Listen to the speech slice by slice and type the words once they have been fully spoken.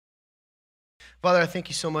Father, I thank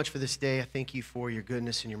you so much for this day. I thank you for your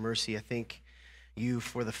goodness and your mercy. I thank you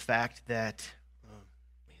for the fact that,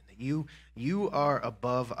 you are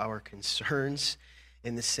above our concerns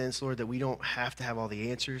in the sense, Lord, that we don't have to have all the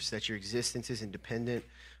answers, that your existence isn't dependent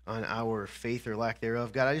on our faith or lack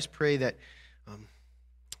thereof. God, I just pray that,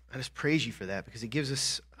 I just praise you for that because it gives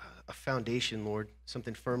us a foundation, Lord,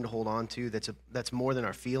 something firm to hold on to that's more than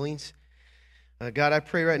our feelings. God, I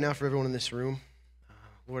pray right now for everyone in this room.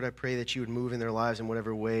 Lord, I pray that you would move in their lives in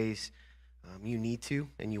whatever ways you need to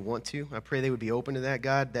and you want to. I pray they would be open to that,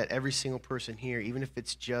 God, that every single person here, even if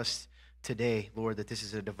it's just today, Lord, that this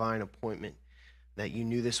is a divine appointment, that you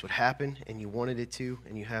knew this would happen and you wanted it to,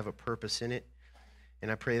 and you have a purpose in it.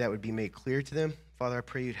 And I pray that would be made clear to them. Father, I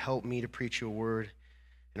pray you'd help me to preach your word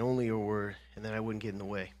and only your word, and that I wouldn't get in the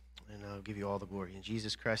way. And I'll give you all the glory. In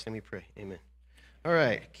Jesus Christ's name we pray. Amen. All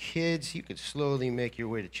right, kids, you could slowly make your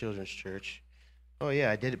way to Children's Church. Oh,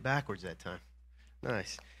 yeah, I did it backwards that time.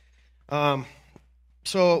 Nice.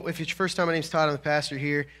 So if it's your first time, my name's Todd. I'm the pastor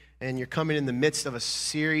here, and you're coming in the midst of a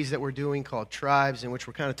series that we're doing called Tribes, in which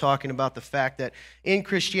we're kind of talking about the fact that in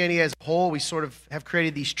Christianity as a whole, we sort of have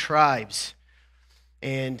created these tribes.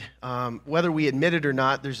 And whether we admit it or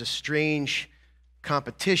not, there's a strange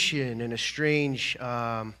competition and a strange,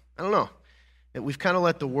 I don't know, that we've kind of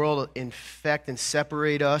let the world infect and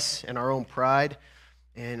separate us and our own pride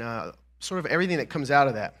and sort of everything that comes out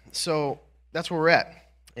of that. So that's where we're at.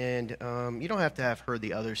 And you don't have to have heard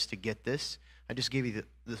the others to get this. I just gave you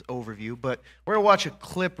this overview. But we're going to watch a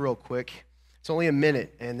clip real quick. It's only a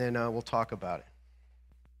minute, and then we'll talk about it.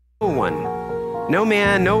 No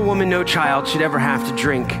man, no woman, no child should ever have to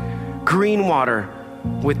drink green water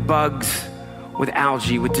with bugs, with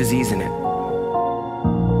algae, with disease in it.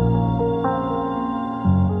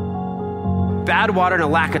 Bad water and a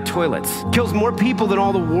lack of toilets kills more people than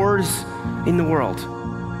all the wars in the world.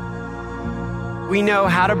 We know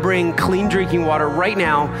how to bring clean drinking water right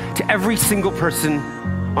now to every single person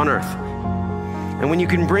on earth. And when you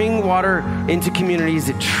can bring water into communities,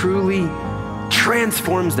 it truly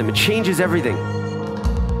transforms them. It changes everything.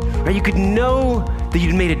 Right? You could know that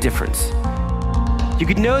you'd made a difference. You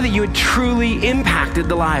could know that you had truly impacted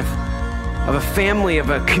the life of a family, of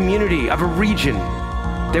a community, of a region.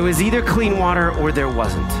 There was either clean water or there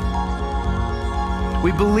wasn't.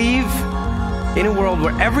 We believe in a world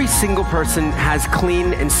where every single person has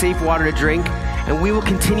clean and safe water to drink, and we will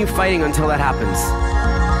continue fighting until that happens.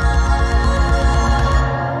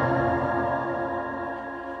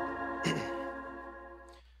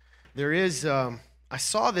 There is, I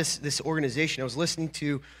saw this organization. I was listening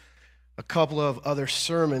to a couple of other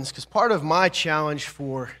sermons, because part of my challenge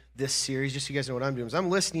for this series, just so you guys know what I'm doing, is I'm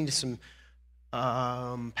listening to some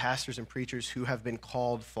pastors and preachers who have been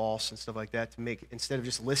called false and stuff like that, to make, instead of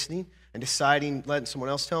just listening and deciding, letting someone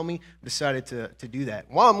else tell me, I decided to do that.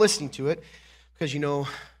 While I'm listening to it, because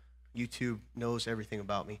YouTube knows everything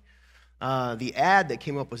about me, the ad that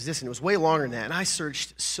came up was this, and it was way longer than that, and I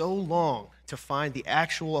searched so long to find the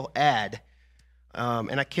actual ad,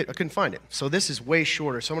 and I couldn't find it. So this is way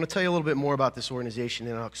shorter. So I'm going to tell you a little bit more about this organization,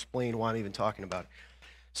 and I'll explain why I'm even talking about it.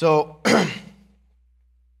 So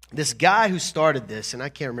this guy who started this, and I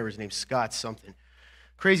can't remember his name, Scott something.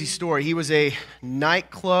 Crazy story. He was a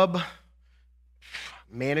nightclub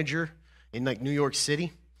manager in New York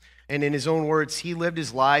City. And in his own words, he lived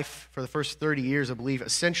his life for the first 30 years, I believe,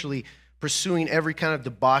 essentially pursuing every kind of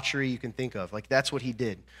debauchery you can think of. That's what he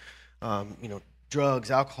did.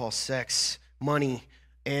 Drugs, alcohol, sex, money.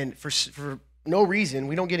 And for no reason,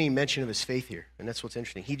 we don't get any mention of his faith here. And that's what's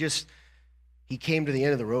interesting. He came to the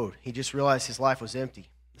end of the road. He just realized his life was empty.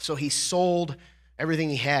 So he sold everything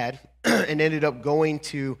he had and ended up going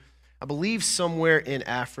to, I believe, somewhere in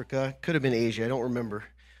Africa. Could have been Asia, I don't remember.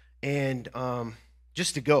 And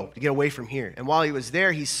just to get away from here. And while he was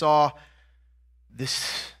there, he saw the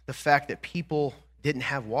fact that people didn't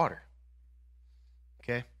have water.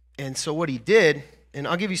 Okay? And so what he did, and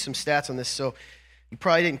I'll give you some stats on this, so you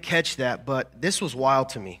probably didn't catch that, but this was wild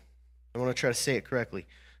to me. I want to try to say it correctly.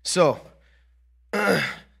 So,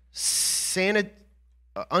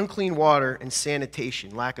 unclean water and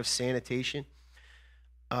sanitation, lack of sanitation,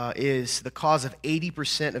 is the cause of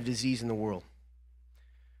 80% of disease in the world.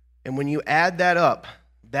 And when you add that up,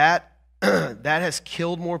 that has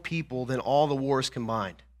killed more people than all the wars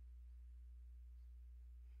combined.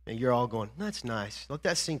 And you're all going, that's nice. Let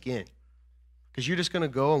that sink in. Because you're just going to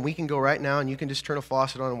go, and we can go right now, and you can just turn a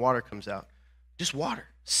faucet on and water comes out. Just water.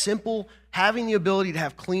 Simple, having the ability to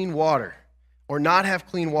have clean water or not have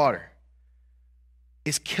clean water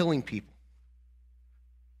is killing people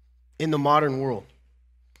in the modern world.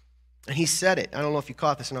 And he said it. I don't know if you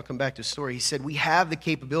caught this, and I'll come back to his story. He said, we have the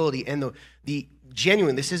capability and the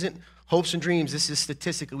genuine, this isn't hopes and dreams, this is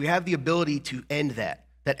statistically, we have the ability to end that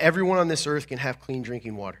everyone on this earth can have clean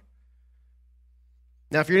drinking water.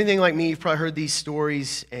 Now, if you're anything like me, you've probably heard these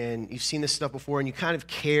stories and you've seen this stuff before and you kind of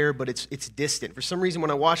care, but it's distant. For some reason,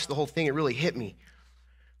 when I watched the whole thing, it really hit me.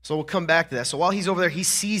 So we'll come back to that. So while he's over there, he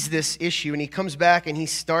sees this issue and he comes back and he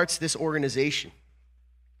starts this organization.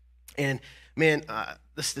 And man,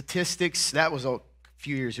 the statistics, that was a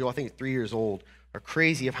few years ago, I think 3 years old, are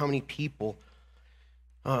crazy of how many people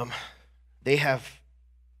they have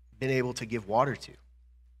been able to give water to.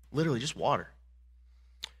 Literally just water.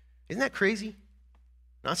 Isn't that crazy?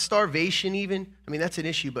 Not starvation even. I mean, that's an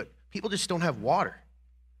issue, but people just don't have water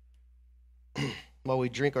while we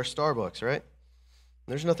drink our Starbucks, right?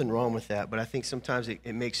 There's nothing wrong with that, but I think sometimes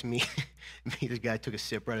it makes me, this guy took a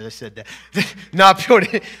sip right as I said that. Not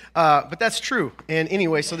put but that's true. And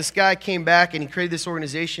anyway, so this guy came back and he created this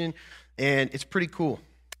organization, and it's pretty cool.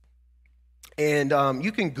 And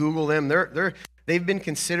you can Google them. They've been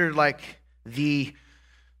considered like the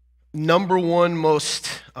number one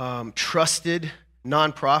most trusted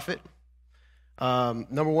nonprofit,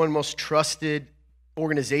 number one most trusted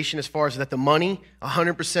organization as far as that the money,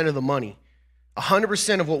 100% of the money,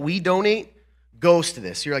 100% of what we donate goes to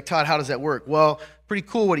this. You're like, Todd, how does that work? Well, pretty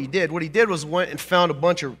cool what he did. What he did was went and found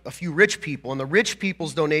a few rich people, and the rich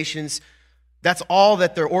people's donations, that's all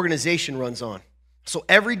that their organization runs on. So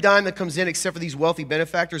every dime that comes in, except for these wealthy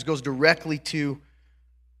benefactors, goes directly to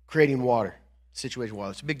creating water, situation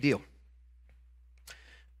water. It's a big deal.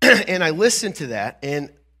 And I listened to that, and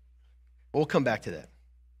we'll come back to that.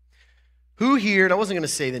 Who here, and I wasn't going to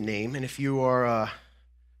say the name, and if you are,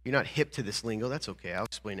 you're not hip to this lingo, that's okay, I'll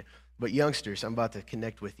explain it. But youngsters, I'm about to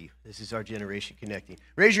connect with you. This is our generation connecting.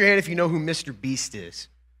 Raise your hand if you know who Mr. Beast is.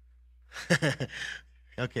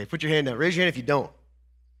 Okay, put your hand down. Raise your hand if you don't.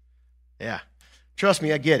 Yeah, trust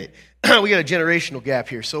me, I get it. We got a generational gap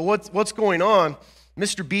here. So what's going on?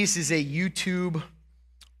 Mr. Beast is a YouTube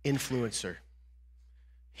influencer.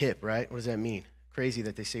 Hip, right? What does that mean? Crazy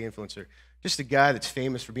that they say influencer. Just a guy that's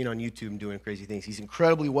famous for being on YouTube and doing crazy things. He's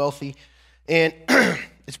incredibly wealthy, and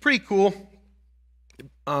it's pretty cool.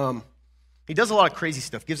 He does a lot of crazy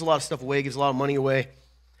stuff, gives a lot of stuff away, gives a lot of money away,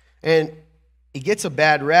 and he gets a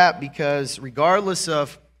bad rap because regardless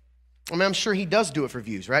of, I'm sure he does do it for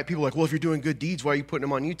views, right? People are like, well, if you're doing good deeds, why are you putting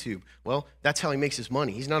them on YouTube? Well, that's how he makes his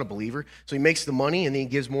money. He's not a believer, so he makes the money and then he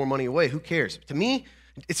gives more money away. Who cares? To me,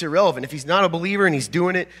 it's irrelevant. If he's not a believer and he's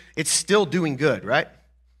doing it, it's still doing good, right?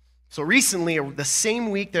 So recently, the same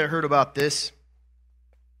week that I heard about this,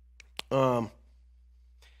 I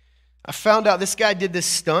found out this guy did this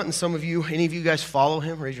stunt, and any of you guys follow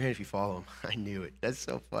him? Raise your hand if you follow him. I knew it. That's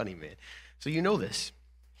so funny, man. So you know this.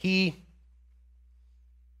 He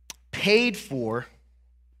paid for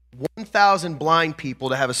 1,000 blind people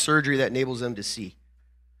to have a surgery that enables them to see.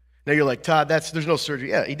 Now you're like, Todd, there's no surgery.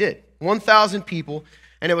 Yeah, he did. 1,000 people,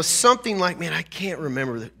 and it was something like, man, I can't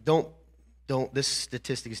remember. This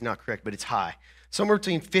statistic is not correct, but it's high. Somewhere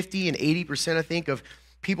between 50 and 80%, I think, of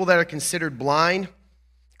people that are considered blind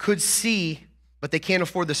could see, but they can't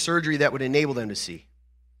afford the surgery that would enable them to see.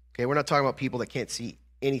 Okay, we're not talking about people that can't see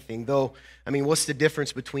anything, though. I mean, what's the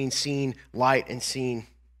difference between seeing light and seeing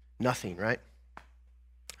nothing, right?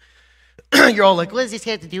 You're all like, what does this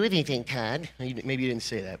have to do with anything, Todd? Maybe you didn't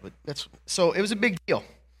say that, but so it was a big deal.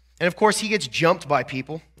 And of course, he gets jumped by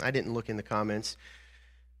people. I didn't look in the comments.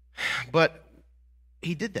 But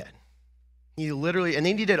he did that. He literally, and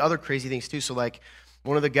then he did other crazy things too. So like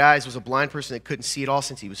one of the guys was a blind person that couldn't see at all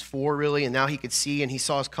since he was 4, really, and now he could see, and he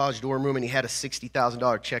saw his college dorm room, and he had a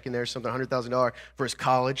 $60,000 check in there, something, $100,000 for his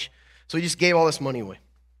college. So he just gave all this money away.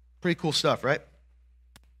 Pretty cool stuff, right?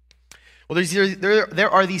 Well, there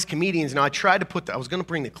are these comedians. Now, I tried to I was going to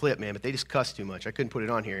bring the clip, man, but they just cuss too much. I couldn't put it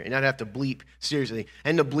on here, and I'd have to bleep, seriously.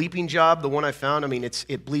 And the bleeping job, the one I found, I mean, it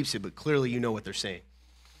bleeps it, but clearly you know what they're saying.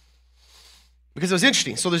 Because it was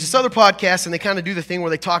interesting. So there's this other podcast, and they kind of do the thing where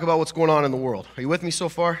they talk about what's going on in the world. Are you with me so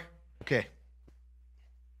far? Okay.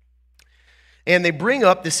 And they bring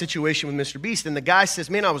up this situation with Mr. Beast, and the guy says,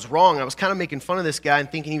 man, I was wrong. I was kind of making fun of this guy and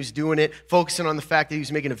thinking he was doing it, focusing on the fact that he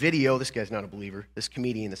was making a video. This guy's not a believer, this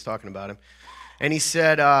comedian that's talking about him. And he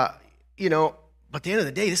said, but at the end of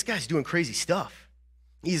the day, this guy's doing crazy stuff.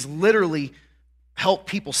 He's literally helped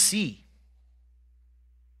people see.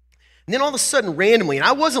 And then all of a sudden, randomly, and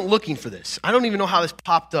I wasn't looking for this. I don't even know how this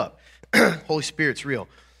popped up. Holy Spirit's real.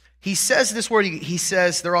 He says this word, he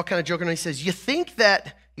says, they're all kind of joking, and he says, do you think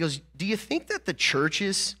that the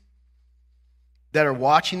churches that are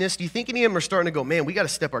watching this, do you think any of them are starting to go, man, we got to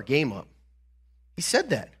step our game up? He said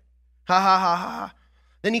that. Ha, ha, ha, ha.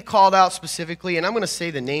 Then he called out specifically, and I'm going to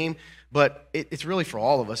say the name, but it's really for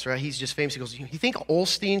all of us, right? He's just famous. He goes, you think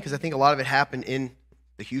Olstein, because I think a lot of it happened in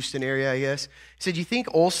the Houston area, I guess. He said, you think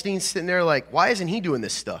Olstein's sitting there like, why isn't he doing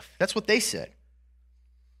this stuff? That's what they said.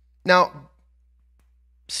 Now,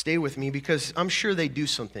 stay with me because I'm sure they do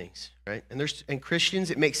some things, right? And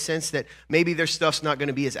Christians, it makes sense that maybe their stuff's not going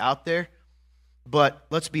to be as out there, but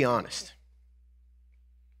let's be honest.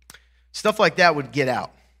 Stuff like that would get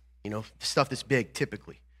out, stuff this big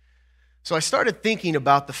typically. So I started thinking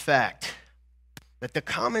about the fact that the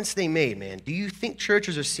comments they made, man, do you think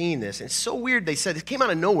churches are seeing this? And it's so weird they said, it came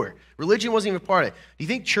out of nowhere. Religion wasn't even part of it. Do you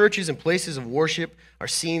think churches and places of worship are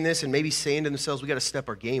seeing this and maybe saying to themselves, we got to step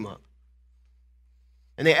our game up?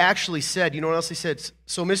 And they actually said, you know what else they said?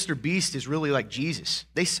 So Mr. Beast is really like Jesus.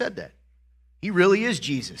 They said that. He really is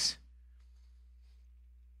Jesus.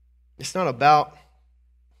 It's not about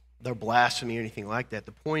their blasphemy or anything like that.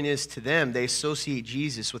 The point is, to them, they associate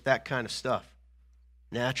Jesus with that kind of stuff,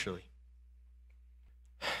 naturally.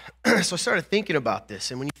 So I started thinking about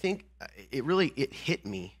this, and when you think, it hit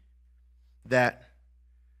me that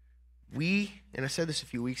and I said this a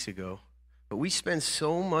few weeks ago, but we spend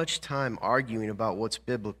so much time arguing about what's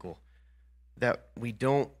biblical that we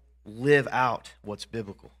don't live out what's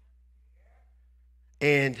biblical.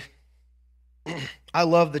 And I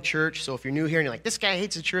love the church, so if you're new here and you're like, this guy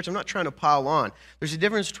hates the church, I'm not trying to pile on. There's a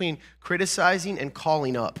difference between criticizing and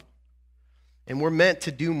calling up. And we're meant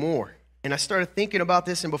to do more. And I started thinking about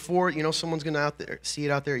this, and before, someone's going to see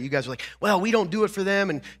it out there, you guys are like, well, we don't do it for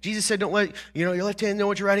them, and Jesus said don't let, your left hand know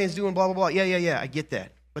what your right hand's doing, blah, blah, blah. Yeah, I get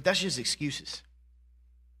that. But that's just excuses.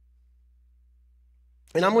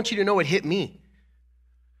 And I want you to know it hit me.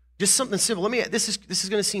 Just something simple. This is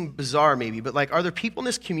going to seem bizarre maybe, but are there people in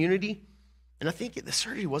this community, and I think the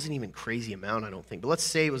surgery wasn't even a crazy amount, I don't think, but let's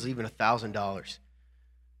say it was even $1,000.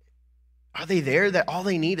 Are they there that all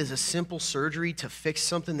they need is a simple surgery to fix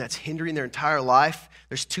something that's hindering their entire life?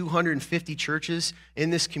 There's 250 churches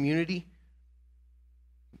in this community.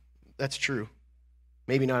 That's true.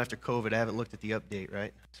 Maybe not after COVID. I haven't looked at the update,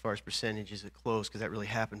 right? As far as percentages it closed, because that really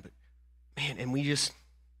happened. But man, and we think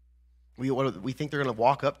they're going to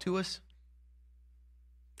walk up to us?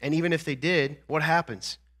 And even if they did, what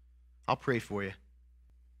happens? I'll pray for you.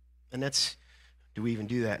 And do we even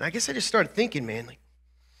do that? And I guess I just started thinking, man,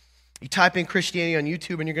 you type in Christianity on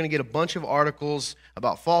YouTube and you're going to get a bunch of articles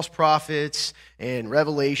about false prophets and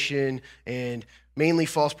revelation and mainly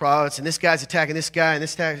false prophets, and this guy's attacking this guy and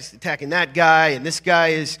this guy's attacking that guy, and this guy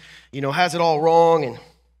is, has it all wrong,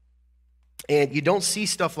 and you don't see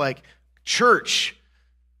stuff like church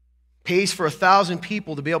pays for 1,000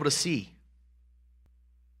 people to be able to see.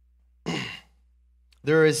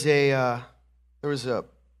 It's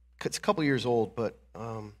a couple years old, but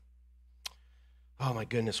oh my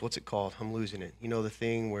goodness, what's it called? I'm losing it. The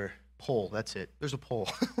thing where poll, that's it. There's a poll.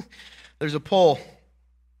 There's a poll,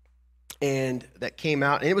 and that came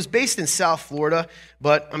out, and it was based in South Florida,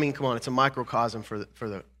 but come on, it's a microcosm for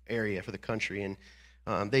the area, for the country, and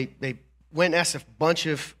they went and asked a bunch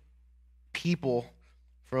of people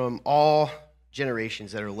from all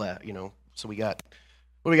generations that are left, So we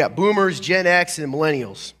got boomers, Gen X, and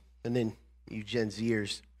millennials, and then you Gen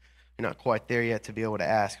Zers, you're not quite there yet to be able to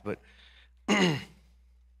ask, but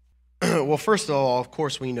well, first of all, of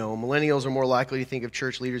course we know millennials are more likely to think of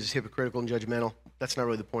church leaders as hypocritical and judgmental. That's not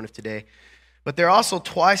really the point of today. But they're also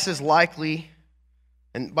twice as likely,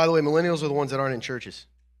 and by the way, millennials are the ones that aren't in churches.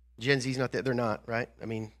 Gen Z's not that, they're not, right?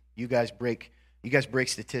 You guys break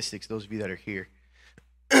statistics, those of you that are here.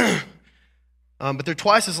 But they're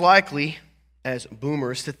twice as likely as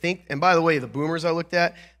boomers to think, and by the way, the boomers I looked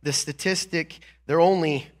at, the statistic, they're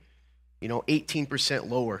only, 18%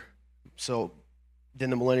 lower than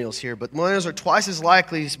the millennials here. But millennials are twice as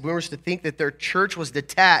likely as boomers to think that their church was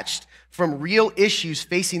detached from real issues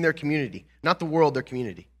facing their community, not the world, their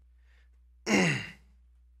community. They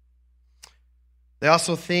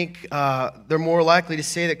also think they're more likely to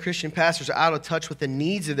say that Christian pastors are out of touch with the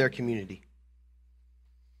needs of their community,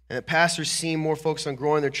 and that pastors seem more focused on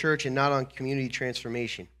growing their church and not on community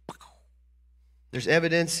transformation. There's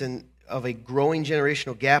evidence of a growing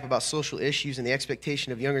generational gap about social issues and the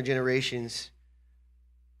expectation of younger generations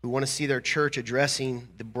who want to see their church addressing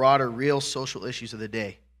the broader, real social issues of the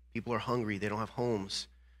day. People are hungry. They don't have homes.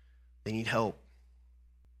 They need help.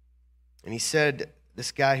 And he said,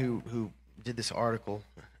 this guy who did this article,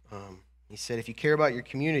 he said, if you care about your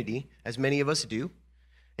community, as many of us do,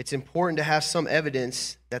 it's important to have some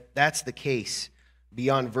evidence that that's the case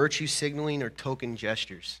beyond virtue signaling or token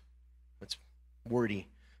gestures. That's wordy.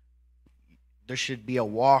 There should be a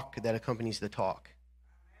walk that accompanies the talk,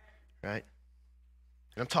 right?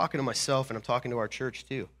 And I'm talking to myself and I'm talking to our church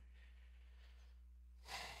too.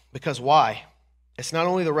 Because why? It's not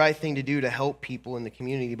only the right thing to do to help people in the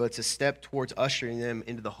community, but it's a step towards ushering them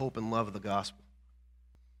into the hope and love of the gospel.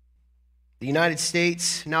 The United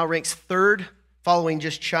States now ranks third, following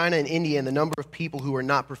just China and India, in the number of people who are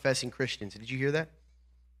not professing Christians. Did you hear that?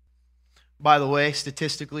 By the way,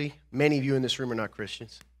 statistically, many of you in this room are not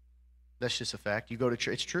Christians. That's just a fact. You go to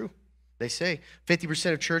church, it's true. They say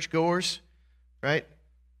 50% of churchgoers, right,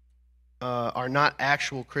 are not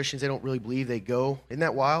actual Christians. They don't really believe they go. Isn't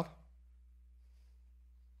that wild?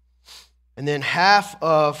 And then half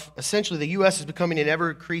of, essentially, the U.S. is becoming an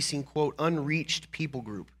ever-increasing, quote, unreached people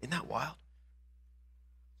group. Isn't that wild?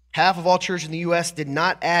 Half of all churches in the U.S. did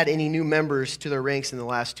not add any new members to their ranks in the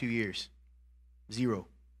last 2 years. 0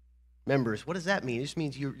 members. What does that mean? It just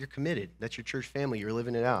means you're committed. That's your church family. You're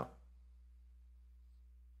living it out.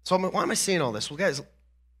 So why am I saying all this? Well, guys,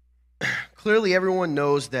 clearly everyone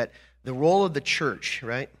knows that the role of the church,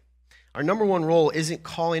 right? Our number one role isn't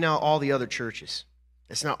calling out all the other churches.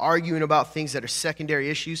 It's not arguing about things that are secondary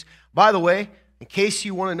issues. By the way, in case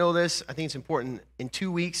you want to know this, I think it's important. In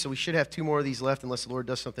 2 weeks, so we should have 2 more of these left unless the Lord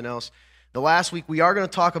does something else. The last week, we are going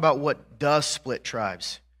to talk about what does split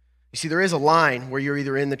tribes. You see, there is a line where you're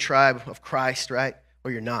either in the tribe of Christ, right,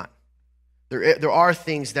 or you're not. There are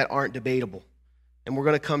things that aren't debatable, and we're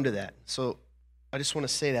going to come to that. So I just want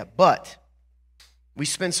to say that. But we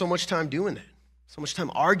spend so much time doing that, so much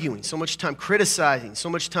time arguing, so much time criticizing, so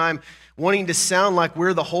much time wanting to sound like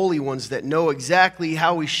we're the holy ones that know exactly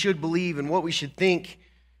how we should believe and what we should think,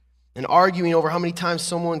 and arguing over how many times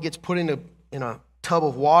someone gets put in a tub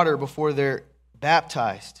of water before they're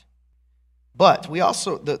baptized. But we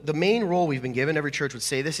also, the main role we've been given, every church would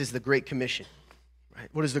say this, is the Great Commission. Right?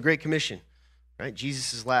 What is the Great Commission? Right?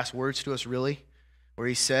 Jesus' last words to us, really, where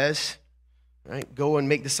he says, right, go and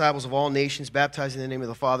make disciples of all nations, baptizing in the name of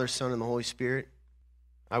the Father, Son, and the Holy Spirit.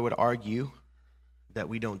 I would argue that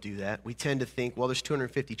we don't do that. We tend to think, well, there's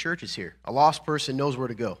 250 churches here. A lost person knows where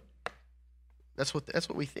to go. That's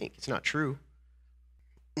what we think. It's not true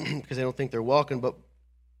because they don't think they're welcome. But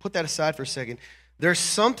put that aside for a second. There's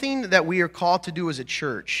something that we are called to do as a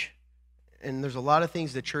church, and there's a lot of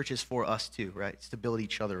things the church is for us too, right? It's to build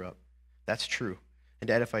each other up. That's true, and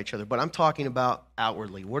to edify each other. But I'm talking about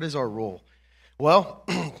outwardly. What is our role? Well,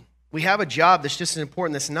 we have a job that's just as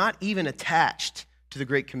important, that's not even attached to the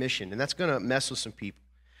Great Commission, and that's going to mess with some people,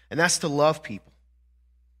 and that's to love people.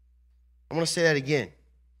 I want to say that again.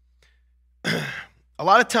 A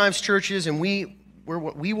lot of times churches, and we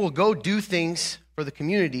will go do things for the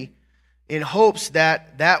community in hopes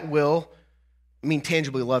that will mean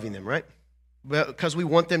tangibly loving them, right? Because we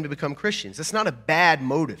want them to become Christians. That's not a bad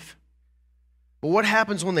motive. But what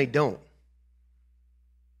happens when they don't?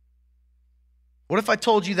 What if I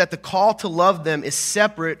told you that the call to love them is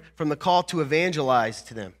separate from the call to evangelize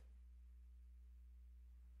to them?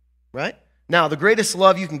 Right? Now, the greatest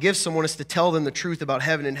love you can give someone is to tell them the truth about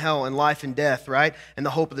heaven and hell and life and death, right? And the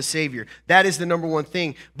hope of the Savior. That is the number one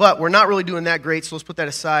thing. But we're not really doing that great, so let's put that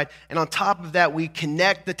aside. And on top of that, we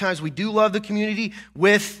connect the times we do love the community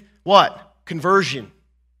with what? Conversion.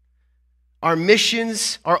 Our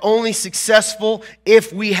missions are only successful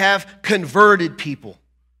if we have converted people.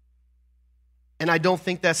 And I don't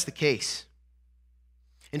think that's the case.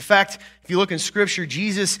 In fact, if you look in Scripture,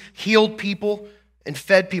 Jesus healed people and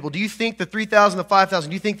fed people. Do you think the 3,000, the 5,000,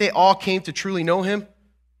 do you think they all came to truly know him?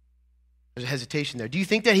 There's a hesitation there. Do you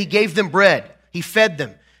think that he gave them bread? He fed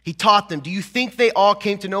them. He taught them. Do you think they all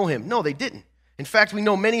came to know him? No, they didn't. In fact, we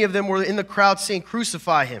know many of them were in the crowd saying,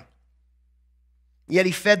 crucify him. Yet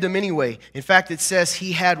he fed them anyway. In fact, it says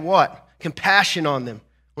he had what? Compassion on them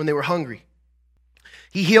when they were hungry.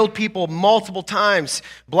 He healed people multiple times.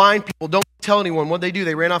 Blind people, don't tell anyone. What they do?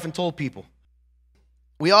 They ran off and told people.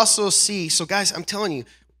 We also see, so guys, I'm telling you,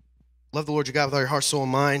 love the Lord your God with all your heart, soul,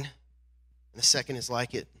 and mind. And the second is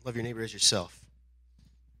like it, love your neighbor as yourself.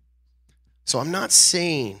 So I'm not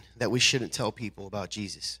saying that we shouldn't tell people about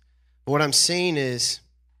Jesus. But what I'm saying is,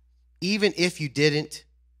 even if you didn't,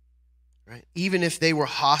 right, even if they were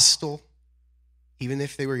hostile, even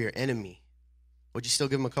if they were your enemy, would you still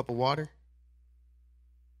give them a cup of water?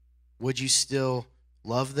 Would you still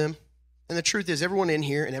love them? And the truth is, everyone in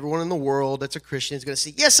here and everyone in the world that's a Christian is going to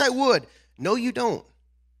say, yes, I would. No, you don't.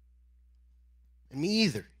 And me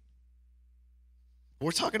either.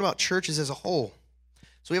 We're talking about churches as a whole.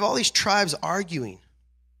 So we have all these tribes arguing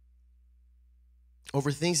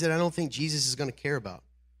over things that I don't think Jesus is going to care about.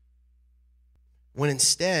 When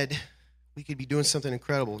instead, we could be doing something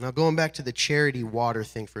incredible. Now, going back to the charity water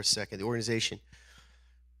thing for a second, the organization,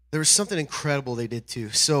 there was something incredible they did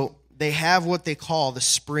too. So they have what they call the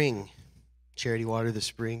spring Charity water, the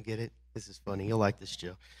spring, get it? This is funny. You'll like this,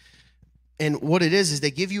 Joe. And what it is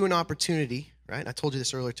they give you an opportunity, right? I told you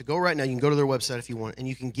this earlier, to go right now. You can go to their website if you want, and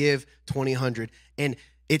you can give 2,000. And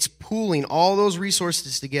it's pooling all those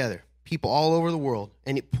resources together, people all over the world,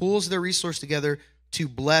 and it pools their resource together to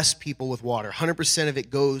bless people with water. 100% of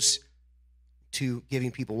it goes to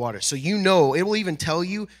giving people water. So it will even tell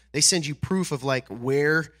you, they send you proof of like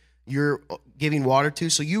where you're giving water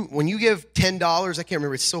to. So when you give $10, I can't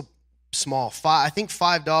remember, it's so small. I think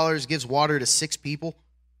 $5 gives water to 6 people,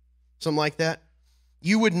 something like that.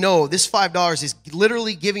 You would know this $5 is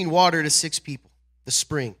literally giving water to 6 people, the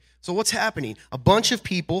spring. So what's happening? A bunch of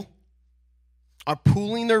people are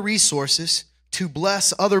pooling their resources to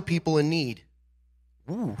bless other people in need.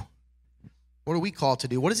 Ooh. What are we called to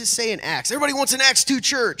do? What does it say in Acts? Everybody wants an Acts 2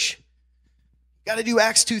 church. Got to do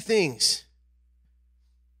Acts 2 things.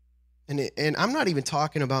 And I'm not even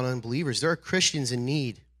talking about unbelievers. There are Christians in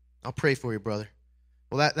need. I'll pray for you, brother.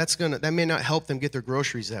 Well, that may not help them get their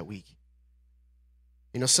groceries that week.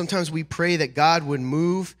 Sometimes we pray that God would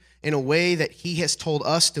move in a way that he has told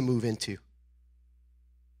us to move into.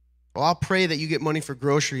 Well, I'll pray that you get money for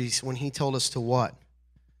groceries when he told us to what?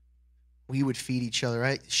 We would feed each other,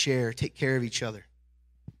 right? Share, take care of each other.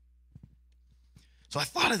 So I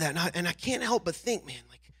thought of that, and I can't help but think, man,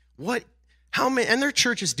 like, how many, and there are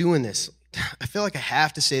churches doing this. I feel like I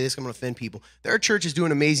have to say this, I'm going to offend people. There are churches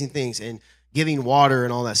doing amazing things and giving water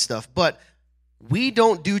and all that stuff, but we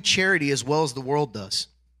don't do charity as well as the world does.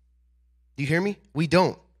 Do you hear me? We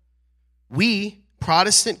don't. We,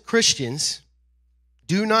 Protestant Christians,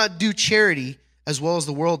 do not do charity as well as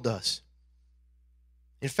the world does.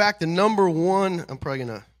 In fact, the number one,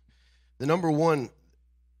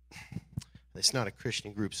 it's not a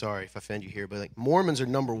Christian group, sorry if I offend you here, but like Mormons are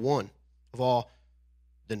number one of all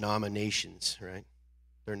denominations, right?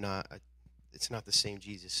 They're not, it's not the same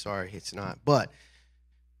Jesus, sorry, it's not. But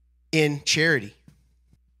in charity.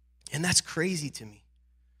 And that's crazy to me.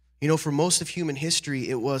 For most of human history,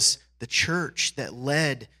 it was the church that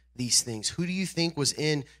led these things. Who do you think was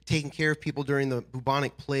in taking care of people during the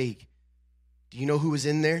bubonic plague? Do you know who was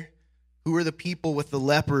in there? Who were the people with the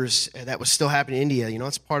lepers that was still happening in India?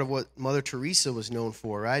 That's part of what Mother Teresa was known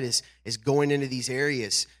for, right? Is going into these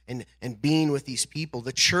areas and being with these people.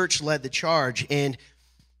 The church led the charge. And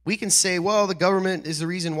we can say, well, the government is the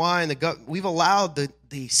reason why. And we've allowed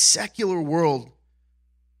the secular world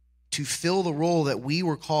to fill the role that we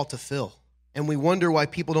were called to fill. And we wonder why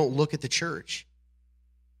people don't look at the church.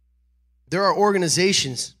 There are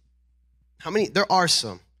organizations. There are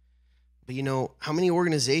some. But how many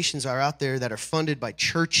organizations are out there that are funded by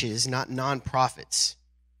churches, not nonprofits?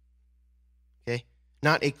 Okay?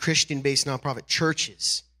 Not a Christian-based nonprofit.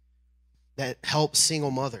 Churches that help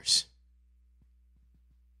single mothers.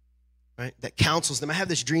 Right? That counsels them. I have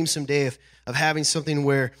this dream someday of having something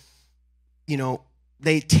where,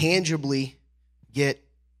 they tangibly get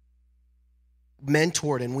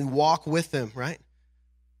mentored and we walk with them, right?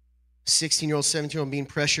 16-year-old, 17-year-old being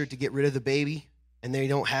pressured to get rid of the baby and they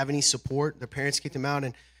don't have any support. Their parents kick them out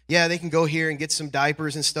and yeah, they can go here and get some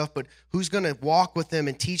diapers and stuff, but who's going to walk with them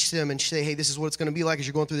and teach them and say, hey, this is what it's going to be like as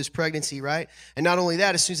you're going through this pregnancy, right? And not only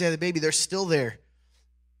that, as soon as they have the baby, they're still there.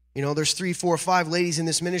 There's 3, 4, 5 ladies in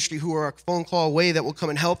this ministry who are a phone call away that will come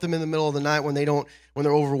and help them in the middle of the night when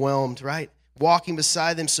they're overwhelmed, right? Walking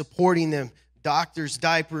beside them, supporting them, doctors,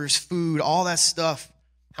 diapers, food, all that stuff.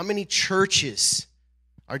 How many churches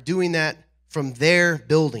are doing that from their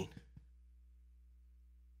building?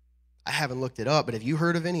 I haven't looked it up, but have you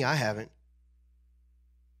heard of any? I haven't.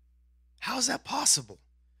 How is that possible?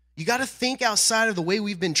 You got to think outside of the way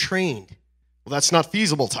we've been trained. Well, that's not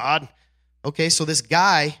feasible, Todd. Okay, so this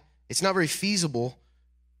guy, it's not very feasible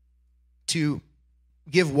to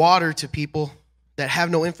give water to people that have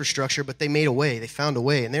no infrastructure, but they made a way. They found a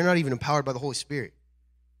way, and they're not even empowered by the Holy Spirit.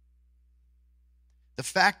 The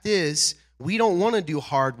fact is, we don't want to do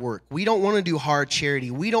hard work. We don't want to do hard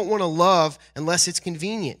charity. We don't want to love unless it's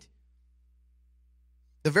convenient.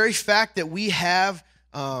 The very fact that we have,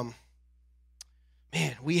 I'm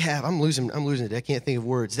losing it. I can't think of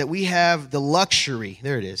words. That we have the luxury,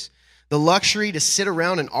 there it is, the luxury to sit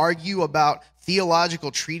around and argue about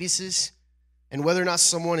theological treatises and whether or not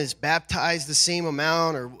someone is baptized the same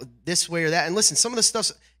amount or this way or that. And listen, some of the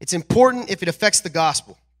stuff, it's important if it affects the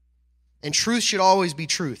gospel. And truth should always be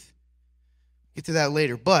truth. Get to that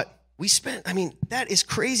later. But that is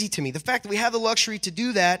crazy to me. The fact that we have the luxury to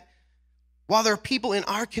do that while there are people in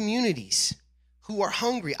our communities who are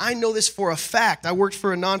hungry. I know this for a fact. I worked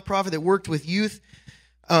for a nonprofit that worked with youth,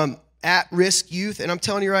 at-risk youth. And I'm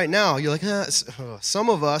telling you right now, you're like, some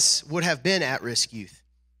of us would have been at-risk youth,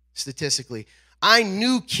 statistically. I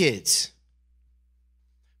knew kids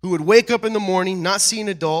who would wake up in the morning, not see an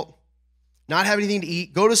adult, not have anything to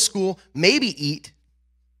eat, go to school, maybe eat.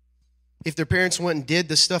 If their parents went and did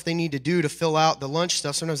the stuff they need to do to fill out the lunch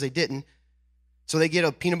stuff, sometimes they didn't. So they get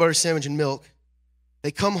a peanut butter sandwich and milk.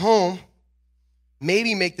 They come home,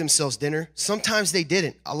 maybe make themselves dinner. Sometimes they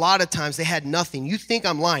didn't. A lot of times they had nothing. You think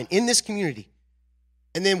I'm lying. In this community.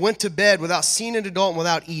 And then went to bed without seeing an adult and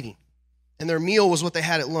without eating. And their meal was what they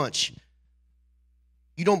had at lunch.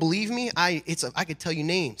 You don't believe me? I could tell you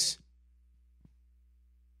names.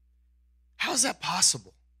 How is that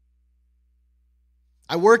possible?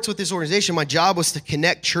 I worked with this organization. My job was to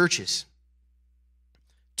connect churches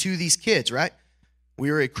to these kids, right?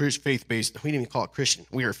 We were a faith-based, we didn't even call it Christian.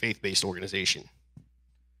 We were a faith-based organization.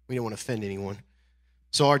 We didn't want to offend anyone.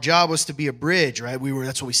 So our job was to be a bridge, right?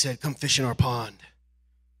 That's what we said, come fish in our pond.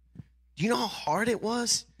 Do you know how hard it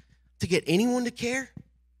was to get anyone to care?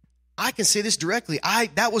 I can say this directly.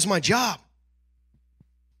 That was my job.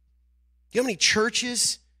 Do you know how many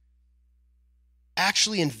churches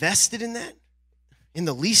actually invested in that? In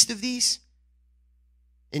the least of these?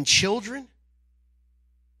 In children?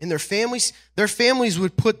 In their families? Their families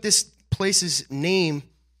would put this place's name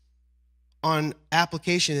on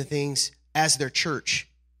application of things as their church.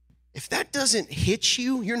 If that doesn't hit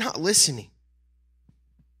you, you're not listening.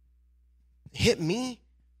 Hit me.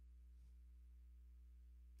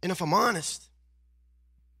 And if I'm honest,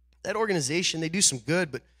 that organization, they do some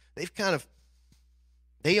good, but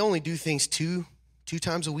they only do things two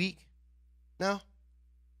times a week now.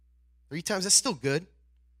 3 times, that's still good.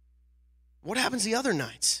 What happens the other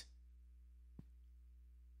nights?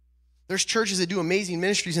 There's churches that do amazing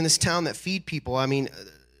ministries in this town that feed people. I mean,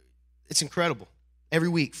 it's incredible. Every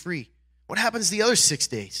week, free. What happens the other 6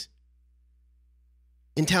 days?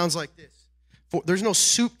 In towns like this. There's no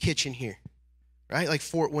soup kitchen here, right? Like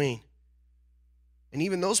Fort Wayne. And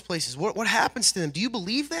even those places, what happens to them? Do you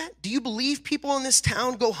believe that? Do you believe people in this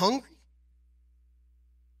town go hungry?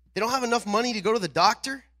 They don't have enough money to go to the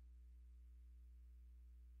doctor?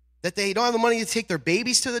 That they don't have the money to take their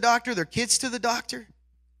babies to the doctor, their kids to the doctor?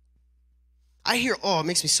 I hear, it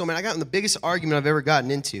makes me so mad. I got in the biggest argument I've ever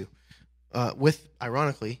gotten into with,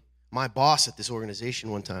 ironically, my boss at this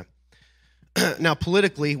organization one time. Now,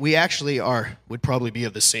 politically, we actually would probably be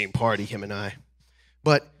of the same party, him and I.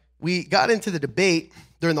 But we got into the debate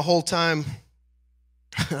during the whole time.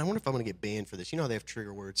 I wonder if I'm going to get banned for this. You know how they have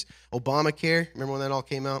trigger words. Obamacare, remember when that all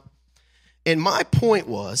came out? And my point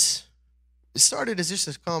was, it started as just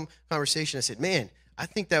a calm conversation. I said, man, I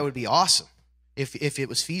think that would be awesome if it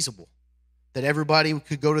was feasible. That everybody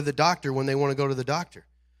could go to the doctor when they want to go to the doctor.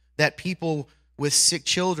 That people with sick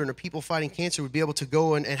children or people fighting cancer would be able to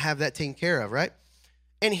go and have that taken care of, right?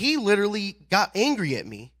 And he literally got angry at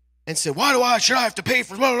me and said, should I have to pay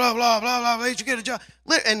for blah, blah, blah, blah, blah, let you get a job?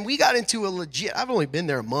 And we got into a legit, I've only been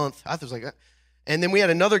there a month. I was like, and then we had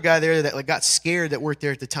another guy there that got scared that worked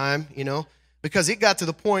there at the time, because it got to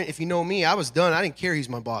the point, if you know me, I was done. I didn't care he's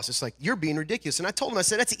my boss. It's like, you're being ridiculous. And I told him, I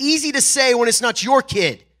said, that's easy to say when it's not your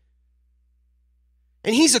kid.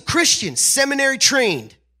 And he's a Christian, seminary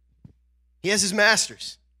trained. He has his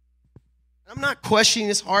master's. I'm not questioning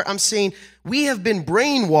his heart. I'm saying we have been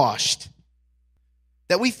brainwashed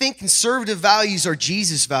that we think conservative values are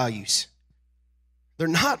Jesus values. They're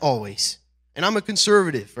not always. And I'm a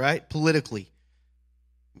conservative, right, politically,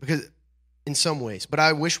 because in some ways. But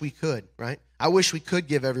I wish we could, right? I wish we could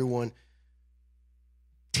give everyone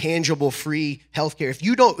tangible, free health care. If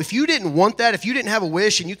you didn't want that, if you didn't have a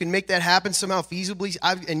wish and you can make that happen somehow feasibly,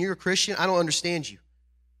 and you're a Christian, I don't understand you.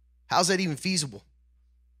 How's that even feasible?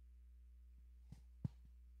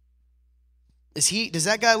 Does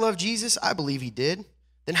that guy love Jesus? I believe he did.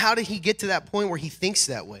 Then how did he get to that point where he thinks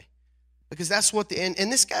that way? Because that's what and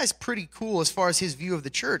this guy's pretty cool as far as his view of the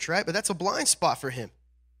church, right? But that's a blind spot for him.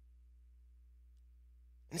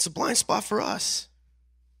 And it's a blind spot for us.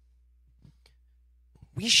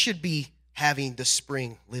 We should be having the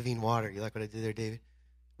spring, living water. You like what I did there, David?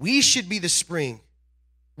 We should be the spring.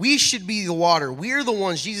 We should be the water. We're the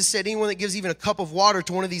ones. Jesus said anyone that gives even a cup of water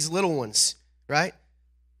to one of these little ones, right,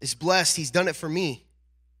 is blessed. He's done it for me.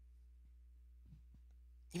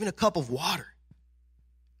 Even a cup of water.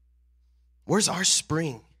 Where's our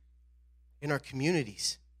spring in our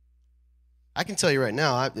communities? I can tell you right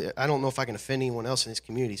now, I don't know if I can offend anyone else in this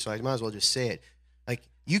community, so I might as well just say it. Like,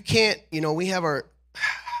 you can't, we have our,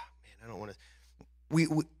 man, I don't want to,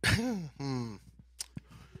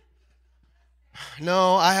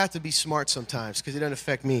 No, I have to be smart sometimes because it doesn't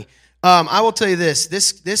affect me. I will tell you this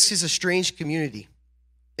is a strange community.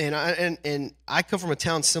 And I come from a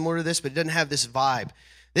town similar to this, but it doesn't have this vibe.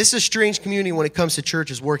 This is a strange community when it comes to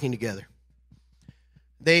churches working together.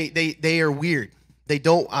 They are weird. They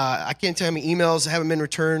don't, I can't tell how many emails haven't been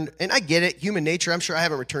returned. And I get it, human nature. I'm sure I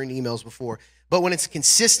haven't returned emails before. But when it's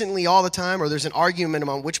consistently all the time, or there's an argument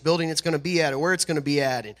on which building it's going to be at or where it's going to be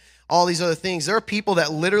at and all these other things, there are people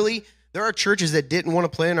that literally, there are churches that didn't want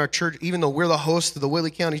to play in our church, even though we're the host of the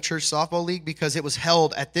Whitley County Church Softball League, because it was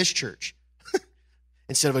held at this church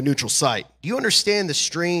instead of a neutral site. Do you understand the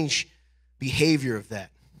strange behavior of that?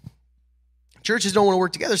 Churches don't want to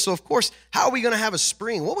work together, so of course, how are we going to have a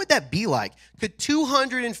spring? What would that be like? Could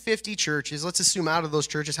 250 churches, let's assume out of those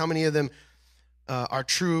churches, how many of them are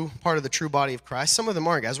true, part of the true body of Christ? Some of them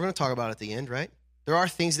aren't, guys. We're going to talk about it at the end, right? There are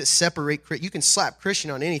things that separate. You can slap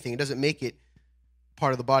Christian on anything. It doesn't make it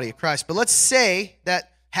part of the body of Christ. But let's say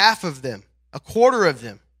that half of them, a quarter of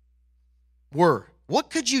them were. What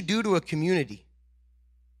could you do to a community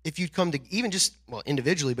if you'd come to, even just, well,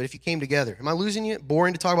 individually, but if you came together? Am I losing you?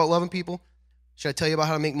 Boring to talk about loving people? Should I tell you about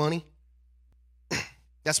how to make money?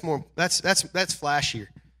 That's flashier.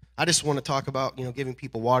 I just want to talk about, giving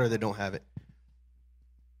people water that don't have it.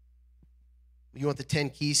 You want the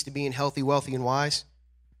 10 keys to being healthy, wealthy, and wise?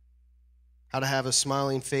 How to have a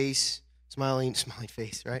smiling face,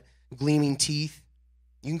 right? Gleaming teeth.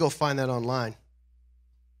 You can go find that online.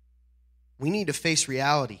 We need to face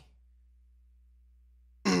reality.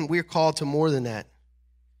 We're called to more than that.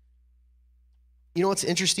 You know what's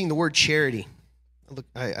interesting? The word charity. Look,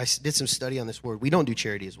 I did some study on this word. We don't do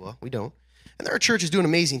charity as well. We don't. And there are churches doing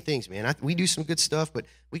amazing things, man. We do some good stuff, but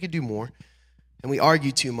we could do more. And we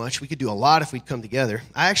argue too much. We could do a lot if we'd come together.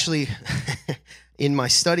 I actually, in my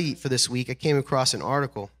study for this week, I came across an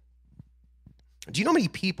article. Do you know how many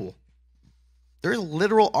people, there are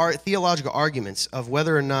literal theological arguments of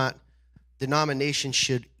whether or not denominations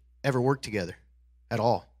should ever work together at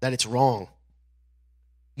all, that it's wrong.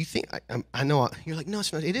 You think, I know, you're like, no,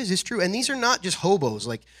 it's not. It is, it's true. And these are not just hobos,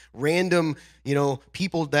 like random,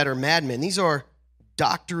 people that are madmen. These are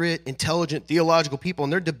doctorate, intelligent, theological people,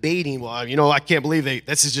 and they're debating, well, I can't believe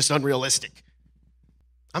this is just unrealistic.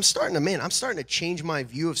 I'm starting to change my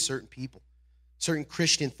view of certain people, certain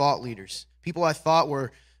Christian thought leaders, people I thought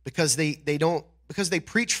were, because they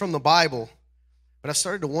preach from the Bible, but I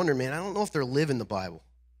started to wonder, man, I don't know if they're living the Bible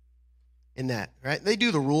in that, right? They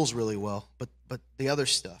do the rules really well, but the other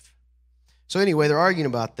stuff. So anyway, they're arguing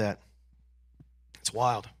about that. It's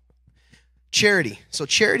wild. Charity. So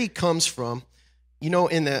charity comes from, in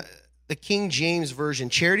the King James Version,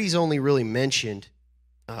 charity is only really mentioned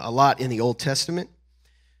a lot in the Old Testament,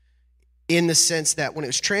 in the sense that when it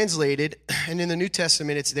was translated, and in the New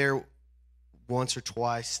Testament it's there once or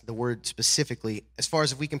twice, the word specifically, as far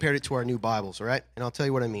as if we compared it to our new Bibles, all right? And I'll tell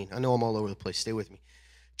you what I mean. I know I'm all over the place. Stay with me.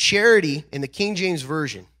 Charity, in the King James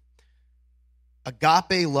Version,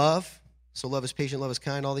 agape love, so love is patient, love is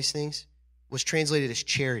kind, all these things, was translated as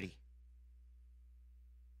charity.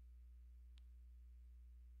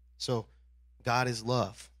 So, God is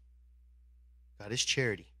love. God is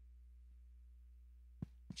charity.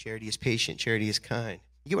 Charity is patient. Charity is kind.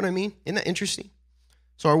 You get what I mean? Isn't that interesting?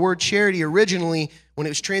 So our word charity originally, when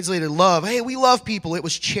it was translated love, hey, we love people, it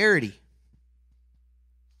was charity.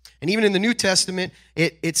 And even in the New Testament,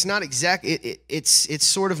 it's not exact. It's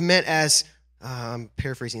sort of meant as, I'm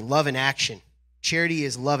paraphrasing, love in action. Charity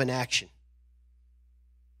is love in action.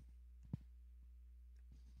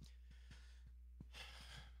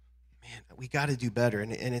 Man, we got to do better.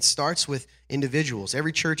 And it starts with individuals.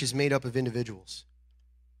 Every church is made up of individuals,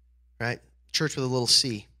 right? Church with a little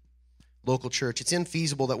c. Local church. It's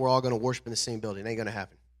infeasible that we're all going to worship in the same building. It ain't going to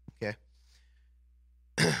happen, okay?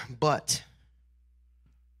 But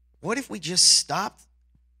what if we just stopped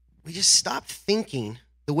thinking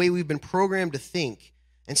the way we've been programmed to think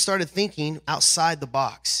and started thinking outside the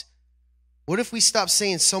box? What if we stopped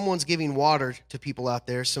saying someone's giving water to people out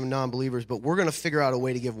there, some non-believers, but we're going to figure out a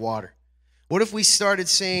way to give water? What if we started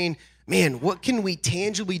saying, man, what can we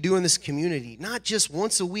tangibly do in this community? Not just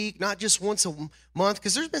once a week, not just once a month,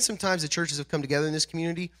 because there's been some times that churches have come together in this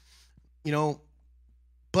community,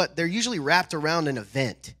 but they're usually wrapped around an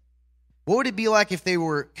event. What would it be like if they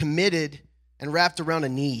were committed and wrapped around a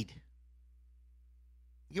need?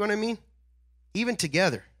 You know what I mean? Even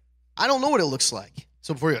together. I don't know what it looks like.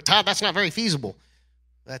 So before you go, Todd, that's not very feasible.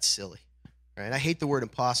 That's silly, right? I hate the word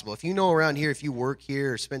impossible. If you know around here, if you work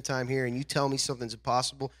here or spend time here and you tell me something's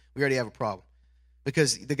impossible, we already have a problem.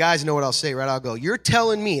 Because the guys know what I'll say, right? I'll go, you're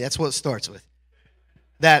telling me, that's what it starts with,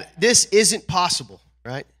 that this isn't possible,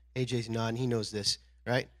 right? AJ's nodding, he knows this,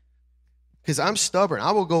 right? Because I'm stubborn.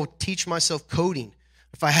 I will go teach myself coding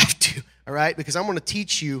if I have to, all right? Because I'm going to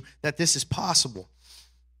teach you that this is possible.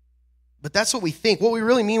 But that's what we think. What we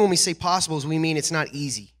really mean when we say possible is we mean it's not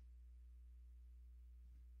easy.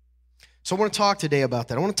 So I want to talk today about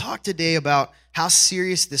that. I want to talk today about how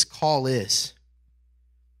serious this call is.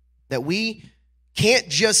 That we can't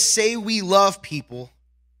just say we love people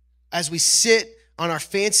as we sit on our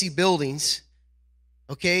fancy buildings,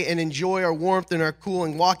 okay, and enjoy our warmth and our cool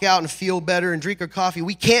and walk out and feel better and drink our coffee.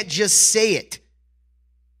 We can't just say it.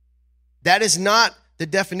 That is not the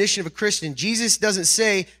definition of a Christian. Jesus doesn't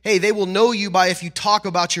say, hey, they will know you by if you talk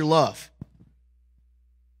about your love.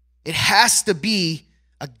 It has to be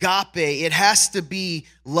agape. It has to be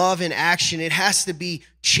love in action. It has to be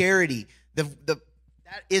charity. That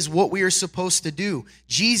is what we are supposed to do.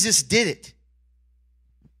 Jesus did it.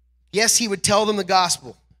 Yes, he would tell them the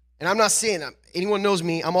gospel. And I'm not saying, anyone knows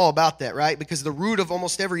me, I'm all about that, right? Because the root of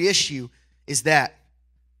almost every issue is that.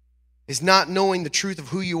 Is not knowing the truth of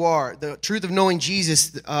who you are, the truth of knowing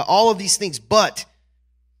Jesus, all of these things. But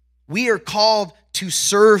we are called to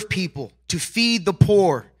serve people, to feed the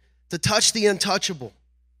poor, to touch the untouchable,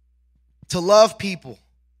 to love people,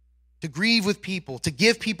 to grieve with people, to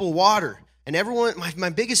give people water. And everyone, my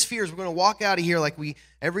biggest fear is we're going to walk out of here like we,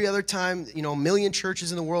 every other time, a million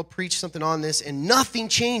churches in the world preach something on this and nothing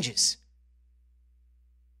changes.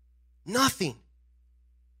 Nothing.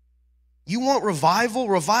 You want revival?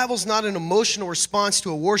 Revival's not an emotional response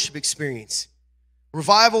to a worship experience.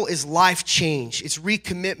 Revival is life change. It's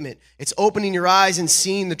recommitment. It's opening your eyes and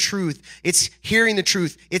seeing the truth. It's hearing the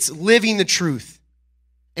truth. It's living the truth.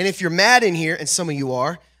 And if you're mad in here, and some of you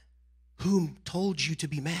are, who told you to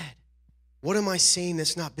be mad? What am I saying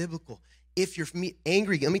that's not biblical? If you're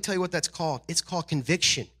angry, let me tell you what that's called. It's called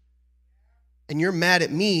conviction. And you're mad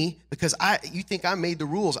at me because you think I made the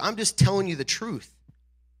rules. I'm just telling you the truth.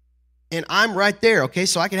 And I'm right there, okay?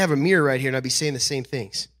 So I can have a mirror right here and I'd be saying the same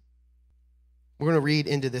things. We're going to read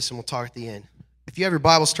into this and we'll talk at the end. If you have your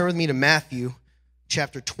Bibles, turn with me to Matthew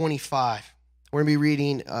chapter 25. We're going to be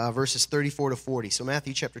reading verses 34 to 40. So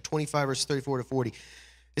Matthew chapter 25, verses 34 to 40.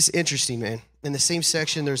 It's interesting, man. In the same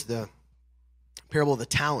section, there's the parable of the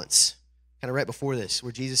talents, kind of right before this,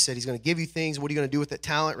 where Jesus said he's going to give you things. What are you going to do with that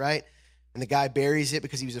talent, right? And the guy buries it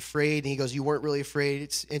because he was afraid. And he goes, you weren't really afraid.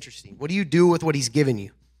 It's interesting. What do you do with what he's given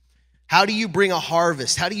you? How do you bring a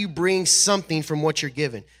harvest? How do you bring something from what you're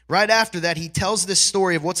given? Right after that, he tells this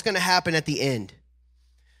story of what's going to happen at the end.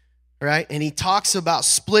 Right? And he talks about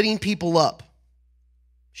splitting people up.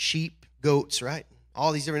 Sheep, goats, right?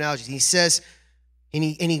 All these different analogies. He says, and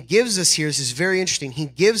he gives us here, this is very interesting, he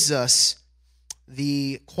gives us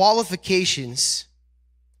the qualifications,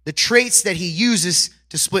 the traits that he uses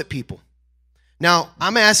to split people. Now,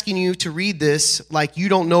 I'm asking you to read this like you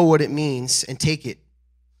don't know what it means and take it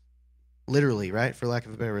literally, right? For lack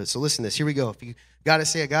of a better word. So listen to this. Here we go. If you got to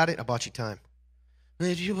say I got it, I bought you time.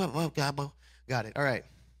 Got it. All right.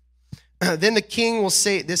 Then the king will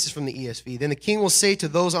say, this is from the ESV, then the king will say to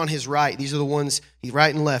those on his right, these are the ones,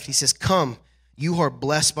 right and left, he says, come, you are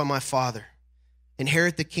blessed by my Father.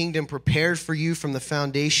 Inherit the kingdom prepared for you from the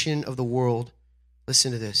foundation of the world.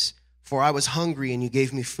 Listen to this. For I was hungry and you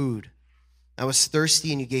gave me food. I was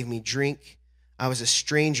thirsty and you gave me drink. I was a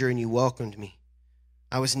stranger and you welcomed me.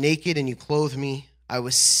 I was naked and you clothed me. I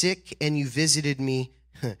was sick and you visited me.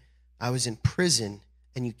 I was in prison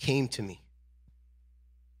and you came to me.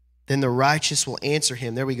 Then the righteous will answer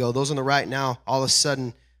him. There we go. Those on the right now, all of a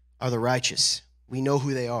sudden, are the righteous. We know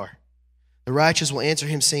who they are. The righteous will answer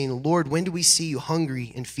him saying, Lord, when did we see you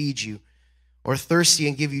hungry and feed you, or thirsty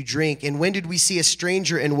and give you drink? And when did we see a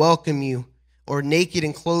stranger and welcome you, or naked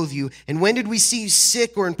and clothe you? And when did we see you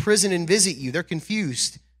sick or in prison and visit you? They're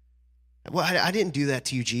confused. Well, I didn't do that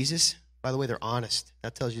to you, Jesus. By the way, they're honest.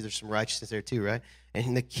 That tells you there's some righteousness there too, right?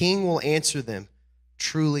 And the king will answer them,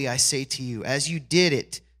 truly I say to you, as you did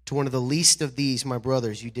it to one of the least of these, my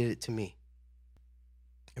brothers, you did it to me.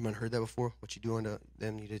 Anyone heard that before? What you do unto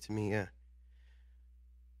them, you did to me, yeah.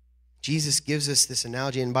 Jesus gives us this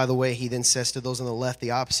analogy, and by the way, he then says to those on the left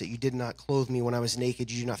the opposite. You did not clothe me when I was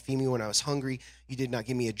naked. You did not feed me when I was hungry. You did not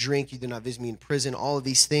give me a drink. You did not visit me in prison, all of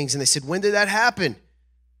these things. And they said, when did that happen?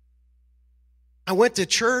 I went to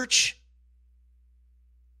church.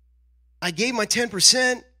 I gave my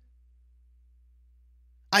 10%.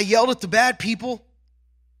 I yelled at the bad people.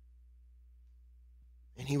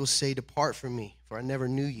 And he will say, depart from me, for I never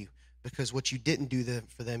knew you, because what you didn't do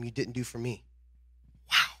for them, you didn't do for me.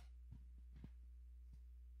 Wow.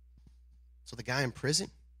 So the guy in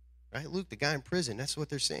prison, right? Luke, the guy in prison, that's what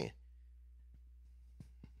they're saying.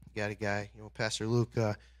 You got a guy, Pastor Luke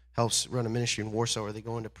helps run a ministry in Warsaw where they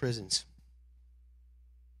go into prisons.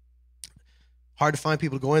 Hard to find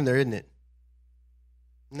people to go in there, isn't it?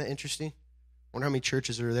 Isn't that interesting? I wonder how many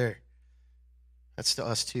churches are there. That's to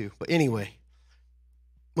us too. But anyway,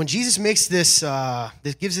 when Jesus makes this,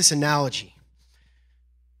 gives this analogy,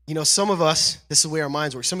 You know, some of us, this is the way our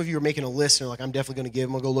minds work. Some of you are making a list and are like, I'm definitely going to give.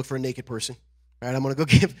 I'm going to go look for a naked person. Right? I'm going to go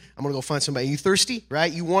give. I'm going to go find somebody. Are you thirsty?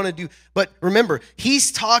 Right? You want to do. But remember,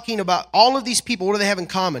 he's talking about all of these people. What do they have in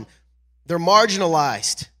common? They're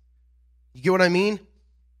marginalized. You get what I mean?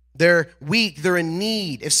 They're weak. They're in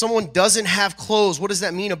need. If someone doesn't have clothes, what does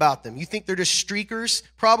that mean about them? You think they're just streakers?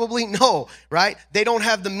 Probably no, right? They don't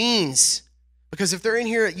have the means. Because if they're in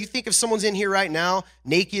here, you think if someone's in here right now,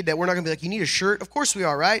 naked, that we're not going to be like, you need a shirt? Of course we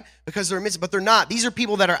are, right? Because they're amidst, but they're not. These are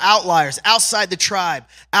people that are outliers, outside the tribe,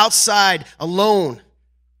 outside, alone.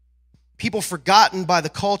 People forgotten by the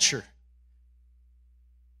culture.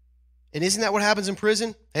 And isn't that what happens in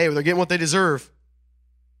prison? Hey, they're getting what they deserve.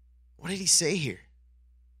 What did he say here?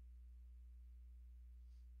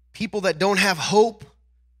 People that don't have hope.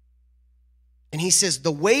 And he says,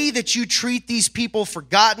 the way that you treat these people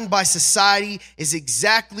forgotten by society is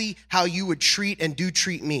exactly how you would treat and do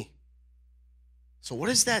treat me. So what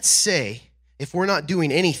does that say if we're not doing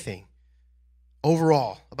anything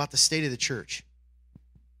overall about the state of the church?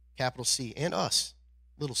 Capital C, and us,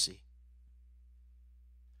 little c.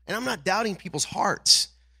 And I'm not doubting people's hearts.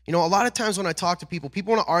 You know, a lot of times when I talk to people,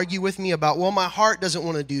 people want to argue with me about, well, my heart doesn't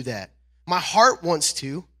want to do that. My heart wants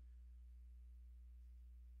to.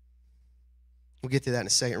 We'll get to that in a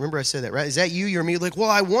second. Remember I said that, right? Is that you? You're me? Like, well,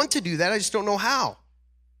 I want to do that. I just don't know how.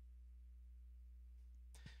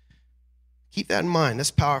 Keep that in mind. That's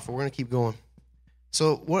powerful. We're going to keep going.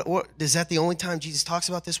 So what is that the only time Jesus talks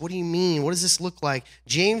about this? What do you mean? What does this look like?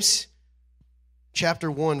 James chapter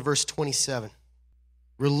 1, verse 27.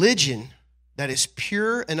 Religion that is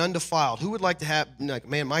pure and undefiled. Who would like to have, like,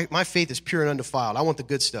 man, my faith is pure and undefiled. I want the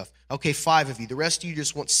good stuff. Okay, 5 of you. The rest of you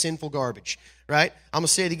just want sinful garbage, right? I'm going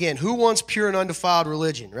to say it again. Who wants pure and undefiled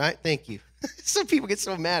religion, right? Thank you. Some people get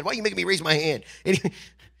so mad. Why are you making me raise my hand?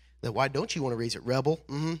 Why don't you want to raise it, rebel?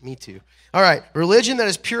 Me too. All right, religion that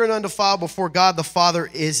is pure and undefiled before God the Father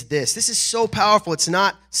is this. This is so powerful. It's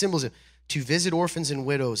not symbolism. To visit orphans and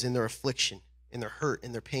widows in their affliction, in their hurt,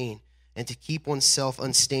 in their pain, and to keep oneself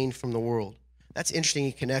unstained from the world. That's interesting.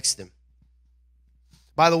 He connects them.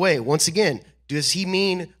 By the way, once again, does he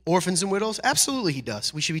mean orphans and widows? Absolutely he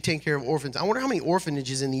does. We should be taking care of orphans. I wonder how many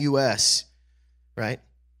orphanages in the U.S., right,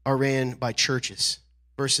 are ran by churches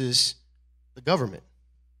versus the government.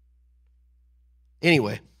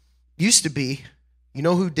 Anyway, used to be, you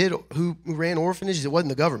know who ran orphanages? It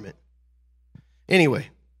wasn't the government. Anyway,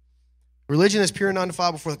 religion that's pure and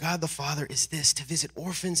undefiled before God the Father is this, to visit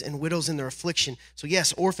orphans and widows in their affliction. So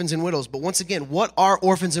yes, orphans and widows. But once again, what are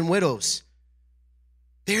orphans and widows?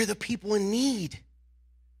 They're the people in need.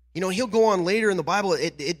 You know, he'll go on later in the Bible,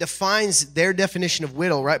 it defines their definition of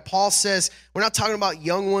widow, right? Paul says, we're not talking about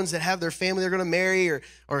young ones that have their family they're going to marry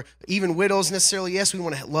or even widows necessarily. Yes, we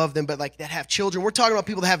want to love them, but like that have children. We're talking about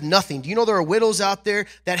people that have nothing. Do you know there are widows out there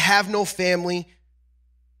that have no family?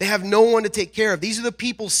 They have no one to take care of. These are the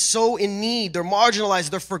people so in need. They're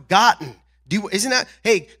marginalized. They're forgotten. Isn't that,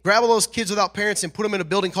 hey, grab all those kids without parents and put them in a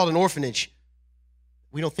building called an orphanage.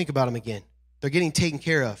 We don't think about them again. They're getting taken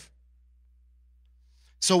care of.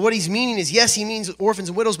 So what he's meaning is, yes, he means orphans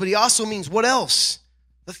and widows, but he also means what else?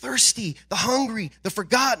 The thirsty, the hungry, the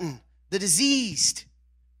forgotten, the diseased.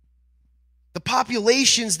 The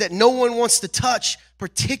populations that no one wants to touch,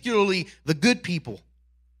 particularly the good people.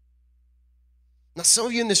 Now, some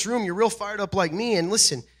of you in this room, you're real fired up like me, and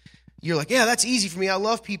listen, you're like, yeah, that's easy for me. I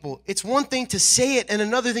love people. It's one thing to say it and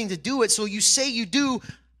another thing to do it. So you say you do.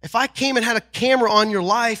 If I came and had a camera on your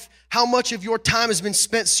life, how much of your time has been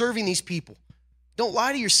spent serving these people? Don't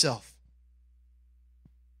lie to yourself.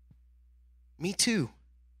 Me too.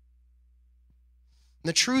 And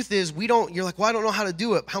the truth is, you're like, well, I don't know how to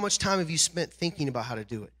do it. How much time have you spent thinking about how to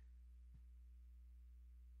do it?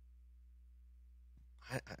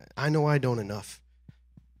 I know I don't enough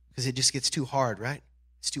because it just gets too hard, right?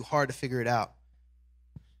 It's too hard to figure it out.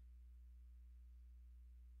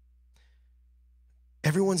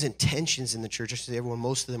 Everyone's intentions in the church, I should say everyone,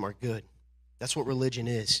 most of them are good. That's what religion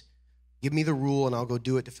is. Give me the rule and I'll go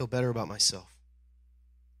do it to feel better about myself.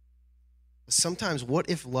 But sometimes, what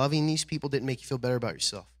if loving these people didn't make you feel better about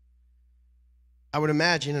yourself? I would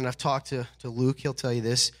imagine, and I've talked to Luke, he'll tell you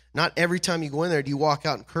this, not every time you go in there do you walk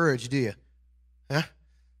out in courage, do you?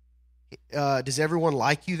 Huh? Does everyone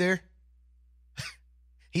like you there?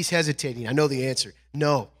 He's hesitating. I know the answer.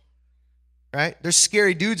 No. Right? There's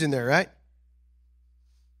scary dudes in there, right?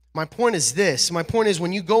 My point is this. My point is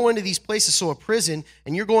when you go into these places, so a prison,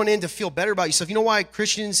 and you're going in to feel better about yourself. You know why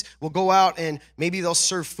Christians will go out and maybe they'll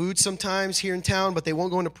serve food sometimes here in town, but they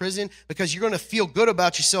won't go into prison? Because you're going to feel good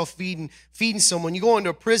about yourself feeding someone. You go into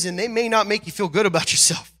a prison, they may not make you feel good about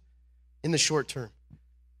yourself in the short term.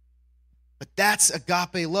 But that's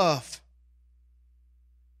agape love.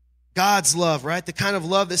 God's love, right? The kind of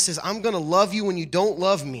love that says, I'm going to love you when you don't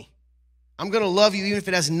love me. I'm going to love you even if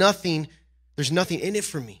it has nothing, there's nothing in it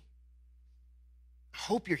for me. I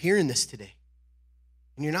hope you're hearing this today.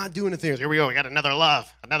 And you're not doing the things, here we go, we got another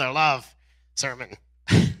love sermon.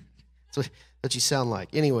 That's what you sound like.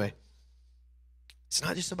 Anyway, it's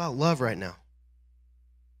not just about love right now.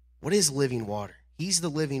 What is living water? He's the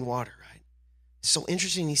living water, right? It's so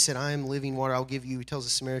interesting. He said, I am living water. I'll give you, he tells the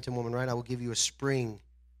Samaritan woman, right? I will give you a spring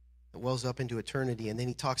that wells up into eternity. And then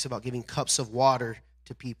he talks about giving cups of water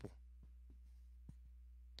to people.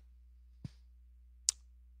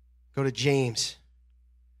 Go to James.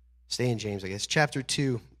 Stay in James, I guess. Chapter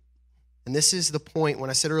 2. And this is the point when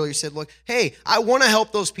I said earlier, you said, look, hey, I want to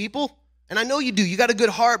help those people. And I know you do. You got a good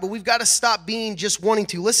heart, but we've got to stop being just wanting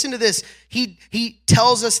to. Listen to this. He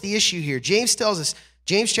tells us the issue here. James tells us,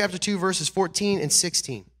 James chapter 2, verses 14 and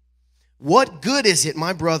 16. What good is it,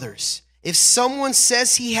 my brothers, if someone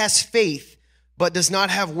says he has faith but does not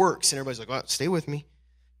have works? And everybody's like, well, stay with me.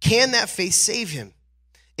 Can that faith save him?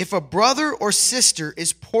 If a brother or sister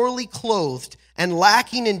is poorly clothed and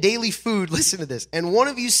lacking in daily food, listen to this, and one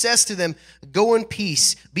of you says to them, go in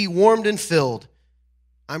peace, be warmed and filled,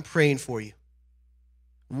 I'm praying for you.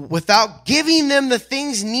 Without giving them the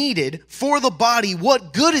things needed for the body,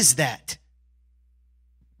 what good is that?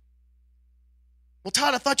 Well,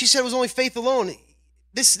 Todd, I thought you said it was only faith alone.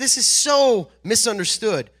 This is so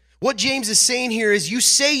misunderstood. What James is saying here is you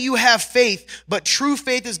say you have faith, but true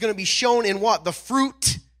faith is going to be shown in what? The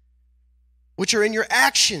fruit, which are in your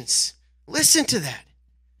actions. Listen to that.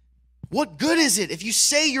 What good is it if you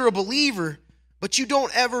say you're a believer, but you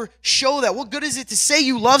don't ever show that? What good is it to say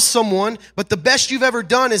you love someone, but the best you've ever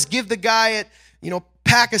done is give the guy at,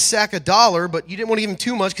 pack a sack $1, but you didn't want to give him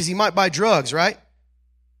too much because he might buy drugs, right?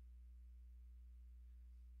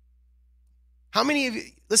 How many of you,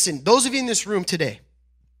 listen, those of you in this room today,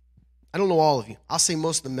 I don't know all of you. I'll say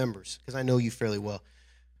most of the members because I know you fairly well.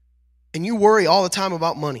 And you worry all the time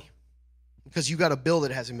about money because you got a bill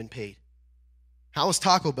that hasn't been paid. How was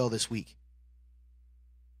Taco Bell this week?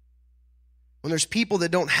 When there's people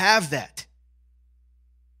that don't have that.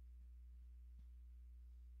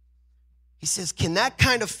 He says, can that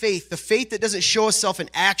kind of faith, the faith that doesn't show itself in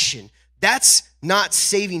action, that's not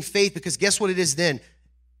saving faith, because guess what it is then?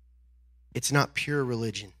 It's not pure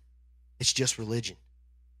religion. It's just religion.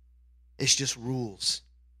 It's just rules.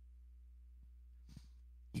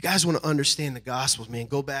 You guys want to understand the Gospels, man,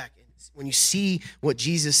 go back. When you see what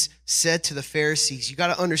Jesus said to the Pharisees, you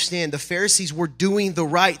got to understand the Pharisees were doing the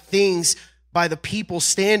right things by the people's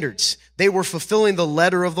standards. They were fulfilling the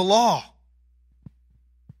letter of the law.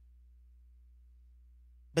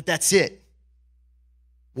 But that's it.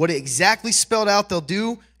 What it exactly spelled out they'll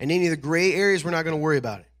do, and any of the gray areas, we're not going to worry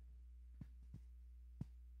about it.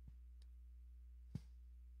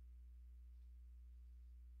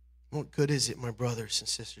 What good is it, my brothers and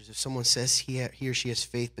sisters, if someone says he or she has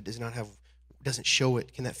faith but doesn't show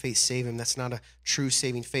it? Can that faith save him? That's not a true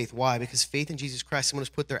saving faith. Why? Because faith in Jesus Christ, someone who's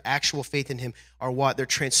put their actual faith in him, are what? They're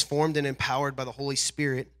transformed and empowered by the Holy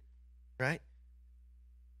Spirit, right?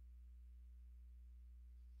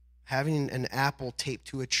 Having an apple taped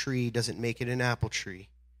to a tree doesn't make it an apple tree,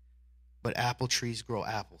 but apple trees grow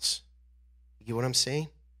apples. You get what I'm saying?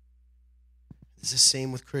 It's the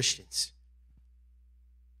same with Christians.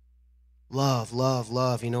 Love, love,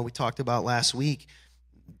 love. We talked about last week,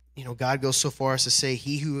 God goes so far as to say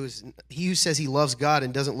he who says he loves God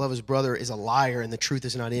and doesn't love his brother is a liar, and the truth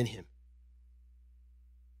is not in him.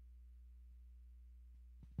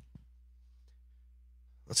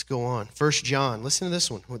 Let's go on. 1 John. Listen to this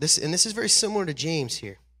one. This is very similar to James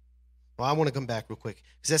here. Well, I want to come back real quick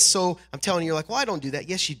because that's so. I'm telling you, you're like, well, I don't do that.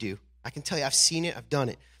 Yes, you do. I can tell you, I've seen it. I've done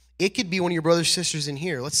it. It could be one of your brothers or sisters in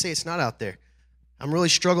here. Let's say it's not out there. I'm really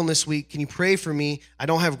struggling this week. Can you pray for me? I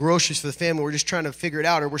don't have groceries for the family. We're just trying to figure it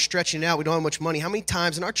out, or we're stretching it out. We don't have much money. How many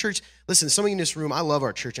times in our church, listen, some of you in this room, I love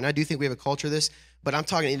our church, and I do think we have a culture of this, but I'm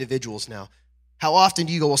talking to individuals now. How often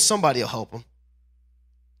do you go, well, somebody will help them?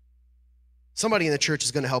 Somebody in the church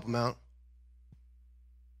is going to help them out.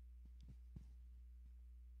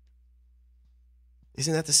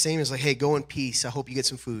 Isn't that the same as like, hey, go in peace. I hope you get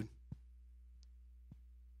some food.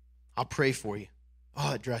 I'll pray for you.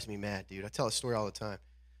 Oh, it drives me mad, dude. I tell a story all the time.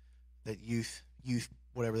 That youth,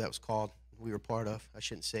 whatever that was called, we were part of. I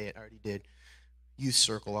shouldn't say it. I already did. Youth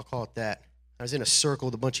circle, I'll call it that. I was in a circle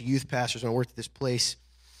with a bunch of youth pastors when I worked at this place,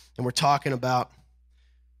 and we're talking about,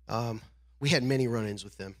 we had many run-ins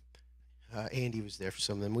with them. Andy was there for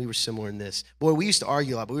some of them. We were similar in this. Boy, we used to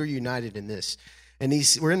argue a lot, but we were united in this. And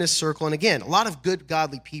we're in this circle, and again, a lot of good,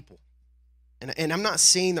 godly people. And I'm not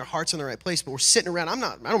saying their heart's in the right place, but we're sitting around. I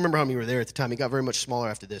don't remember how many were there at the time. It got very much smaller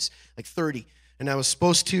after this, like 30. And I was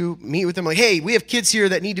supposed to meet with them, like, hey, we have kids here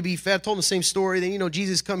that need to be fed. I told them the same story. Then,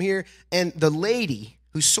 Jesus, come here. And the lady,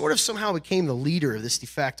 who sort of somehow became the leader of this de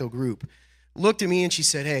facto group, looked at me and she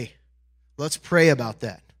said, hey, let's pray about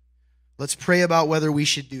that. Let's pray about whether we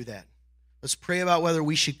should do that. Let's pray about whether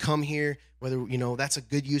we should come here, whether, that's a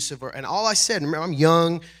good use of our, and all I said, remember, I'm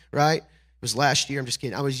young, right? It was last year, I'm just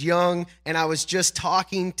kidding. I was young, and I was just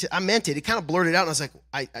I meant it. It kind of blurted out, and I was like,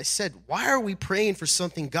 I said, why are we praying for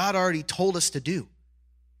something God already told us to do?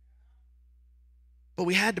 But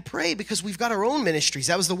we had to pray because we've got our own ministries.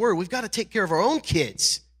 That was the word. We've got to take care of our own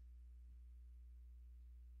kids.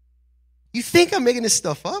 You think I'm making this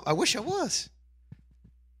stuff up? I wish I was.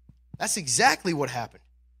 That's exactly what happened.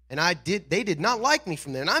 And they did not like me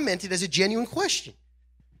from there, and I meant it as a genuine question.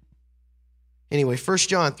 Anyway, 1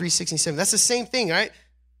 John 3:16-17, that's the same thing, right?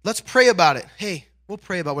 Let's pray about it. Hey, we'll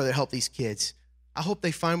pray about whether to help these kids. I hope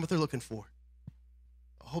they find what they're looking for.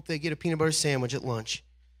 I hope they get a peanut butter sandwich at lunch.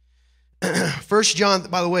 1 John,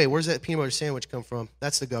 by the way, where's that peanut butter sandwich come from?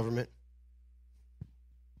 That's the government.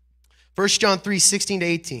 1 John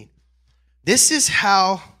 3:16-18. This is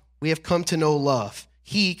how we have come to know love.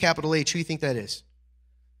 He, capital H, who do you think that is?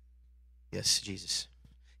 Yes, Jesus.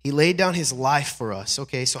 He laid down his life for us.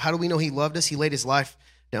 Okay, so how do we know he loved us? He laid his life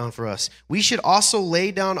down for us. We should also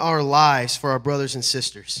lay down our lives for our brothers and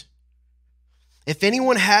sisters. If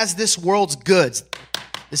anyone has this world's goods,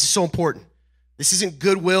 this is so important. This isn't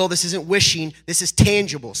goodwill. This isn't wishing. This is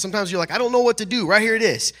tangible. Sometimes you're like, I don't know what to do. Right here it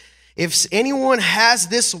is. If anyone has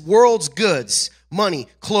this world's goods, money,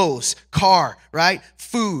 clothes, car, right,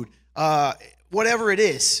 food, whatever it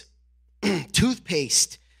is,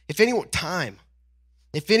 toothpaste, time.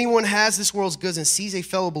 If anyone has this world's goods and sees a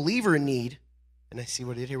fellow believer in need, and I see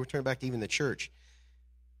what it did here, we're turning back to even the church,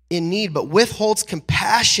 in need, but withholds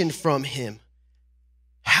compassion from him,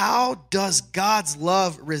 how does God's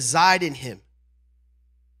love reside in him?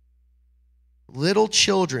 Little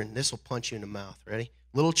children, this will punch you in the mouth, ready?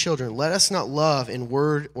 Little children, let us not love in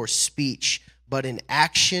word or speech, but in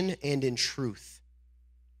action and in truth.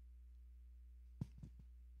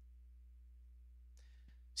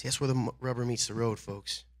 See, that's where the rubber meets the road,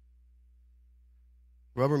 folks.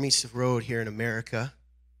 Rubber meets the road here in America,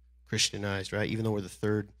 Christianized, right? Even though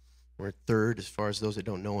we're third as far as those that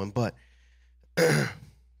don't know him. But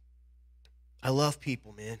I love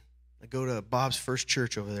people, man. I go to Bob's First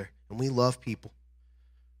Church over there, and we love people.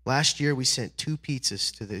 Last year, we sent 2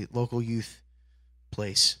 pizzas to the local youth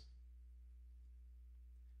place.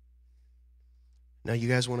 Now, you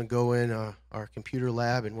guys want to go in our computer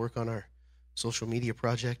lab and work on our social media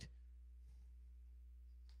project?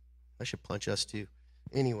 I should punch us too.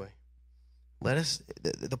 Anyway,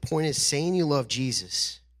 the point is saying you love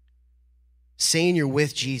Jesus, saying you're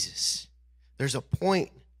with Jesus. There's a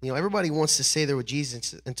point, everybody wants to say they're with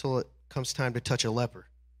Jesus until it comes time to touch a leper.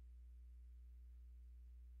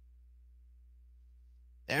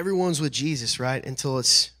 Everyone's with Jesus, right? Until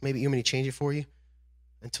it's, maybe you want me to change it for you?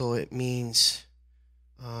 Until it means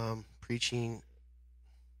preaching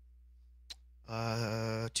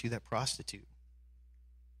to that prostitute,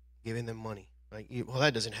 giving them money. Like, well,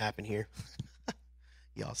 that doesn't happen here.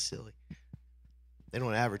 Y'all silly. They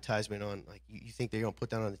don't advertisement on, like, you think they're going to put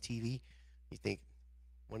that on the TV? You think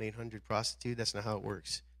 1-800 prostitute? That's not how it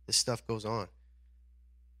works. This stuff goes on.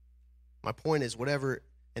 My point is, whatever,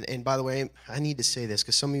 and by the way, I need to say this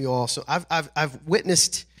because some of you also, I've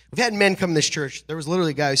witnessed, we've had men come to this church. There was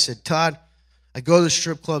literally a guy who said, Todd, I go to the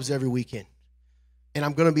strip clubs every weekend, and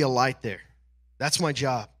I'm going to be a light there. That's my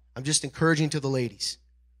job. I'm just encouraging to the ladies.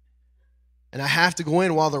 And I have to go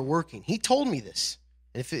in while they're working. He told me this.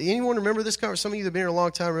 And if anyone remember this conversation, some of you that have been here a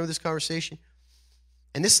long time remember this conversation.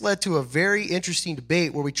 And this led to a very interesting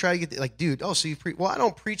debate where we try to get, dude, so you preach. Well, I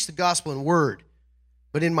don't preach the gospel in word,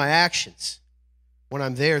 but in my actions when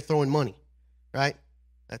I'm there throwing money, right?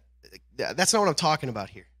 That's not what I'm talking about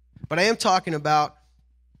here. But I am talking about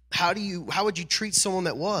how would you treat someone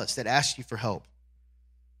that asked you for help?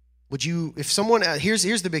 Would you, if someone, here's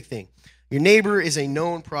the big thing. Your neighbor is a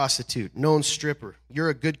known prostitute, known stripper. You're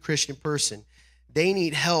a good Christian person. They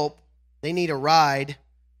need help. They need a ride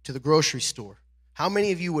to the grocery store. How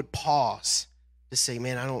many of you would pause to say,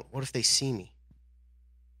 man, what if they see me?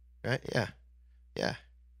 Right? Yeah.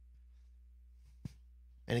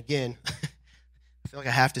 And again, I feel like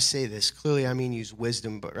I have to say this. Clearly, use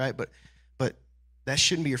wisdom, but right? But that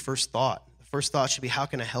shouldn't be your first thought. The first thought should be, how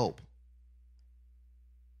can I help?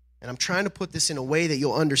 And I'm trying to put this in a way that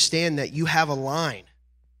you'll understand that you have a line.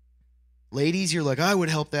 Ladies, you're like, I would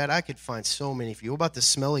help that. I could find so many for you. What about the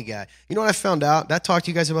smelly guy? You know what I found out? Did I talk to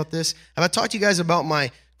you guys about this? Have I talked to you guys about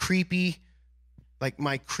my creepy,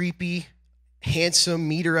 handsome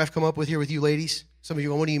meter I've come up with here with you ladies? Some of you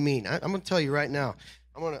go, what do you mean? I'm going to tell you right now.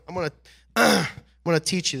 I'm gonna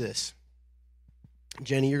teach you this.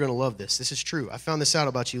 Jenny, you're going to love this. This is true. I found this out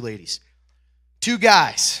about you ladies. Two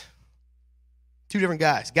different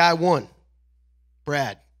guys. Guy one,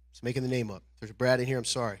 Brad. Just making the name up. There's a Brad in here, I'm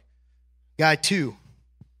sorry. Guy two,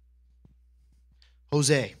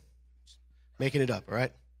 Jose. Making it up, all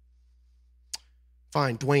right?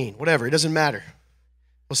 Fine, Dwayne, whatever. It doesn't matter.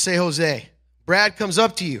 We'll say Jose. Brad comes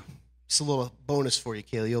up to you. It's a little bonus for you,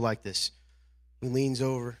 Kaylee. You'll like this. He leans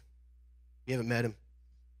over. You haven't met him.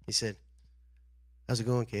 He said, how's it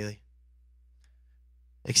going, Kaylee?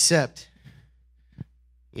 Except,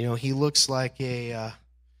 he looks like a,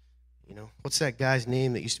 what's that guy's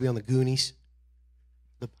name that used to be on the Goonies?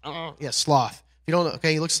 Sloth. If you don't know,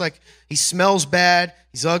 okay, he looks like, he smells bad,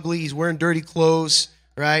 he's ugly, he's wearing dirty clothes,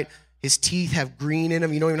 right? His teeth have green in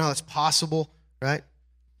them. You don't even know how that's possible, right?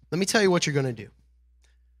 Let me tell you what you're going to do.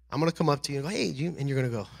 I'm going to come up to you and go, hey, and you're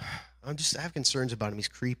going to go, I have concerns about him. He's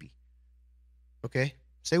creepy. Okay?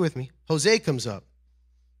 Stay with me. Jose comes up.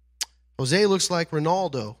 Jose looks like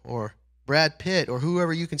Ronaldo or Brad Pitt or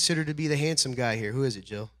whoever you consider to be the handsome guy here. Who is it,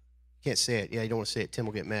 Jill? Can't say it. Yeah, you don't want to say it. Tim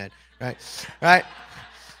will get mad. Right? Right?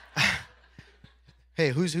 Hey,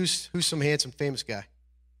 who's some handsome, famous guy?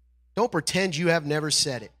 Don't pretend you have never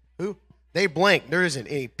said it. Who? They blank. There isn't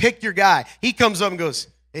any. Pick your guy. He comes up and goes,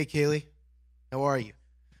 hey, Kaylee, how are you?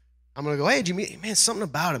 I'm going to go, hey, did you meet? Man, something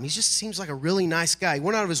about him. He just seems like a really nice guy. He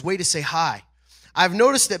went out of his way to say hi. I've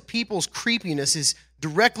noticed that people's creepiness is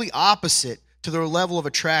directly opposite to their level of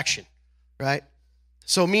attraction, right?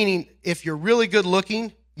 So meaning, if you're really good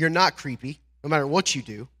looking, you're not creepy, no matter what you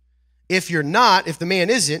do. If you're not, if the man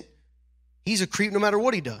isn't, he's a creep no matter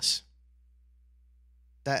what he does.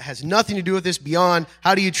 That has nothing to do with this beyond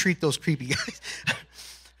how do you treat those creepy guys.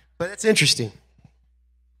 But that's interesting.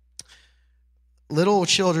 Little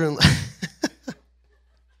children.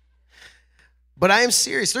 But I am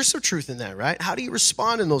serious. There's some truth in that, right? How do you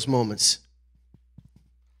respond in those moments?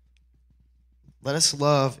 Let us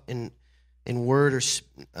love in word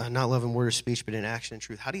or not love in word or speech, but in action and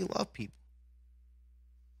truth. How do you love people?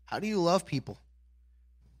 How do you love people?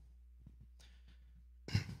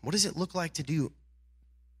 What does it look like to do?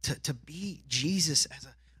 To be Jesus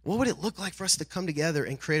what would it look like for us to come together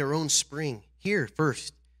and create our own spring here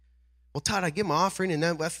first? Well, Todd, I give my offering and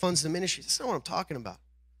that funds the ministry. That's not what I'm talking about.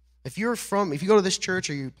 If you go to this church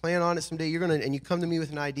or you plan on it someday, and you come to me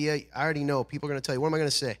with an idea, I already know people are going to tell you, what am I going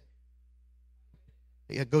to say?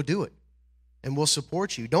 Yeah, go do it. And we'll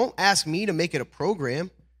support you. Don't ask me to make it a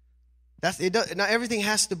program. Not everything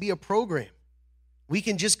has to be a program. We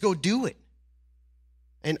can just go do it.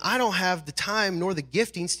 And I don't have the time nor the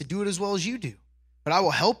giftings to do it as well as you do. But I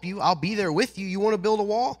will help you. I'll be there with you. You want to build a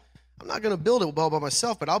wall? I'm not going to build it well by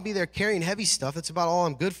myself, but I'll be there carrying heavy stuff. That's about all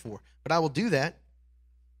I'm good for. But I will do that.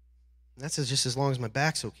 And that's just as long as my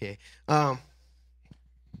back's okay. What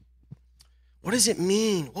does it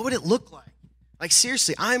mean? What would it look like? Like,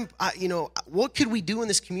 seriously, what could we do in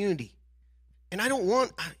this community? And I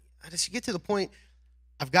just get to the point,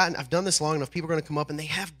 I've done this long enough, people are going to come up and they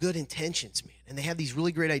have good intentions, man. And they have these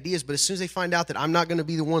really great ideas, but as soon as they find out that I'm not going to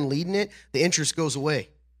be the one leading it, the interest goes away.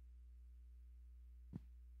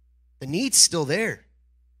 The need's still there.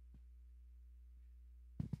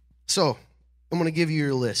 So, I'm going to give you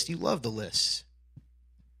your list. You love the lists.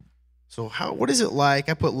 So, what is it like?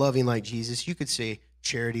 I put loving like Jesus. You could say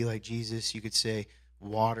charity like Jesus. You could say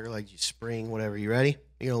water like spring, whatever. You ready?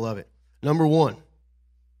 You're going to love it. Number 1,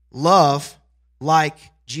 love like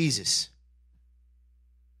Jesus.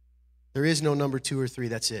 There is no number 2 or 3.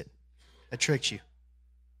 That's it. I tricked you.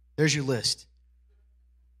 There's your list.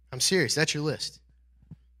 I'm serious. That's your list.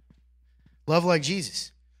 Love like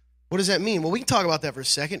Jesus. What does that mean? Well, we can talk about that for a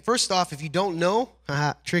second. First off, if you don't know,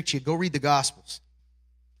 tricked you, go read the Gospels.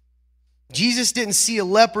 Jesus didn't see a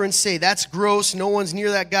leper and say, that's gross, no one's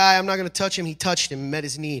near that guy, I'm not going to touch him. He touched him and met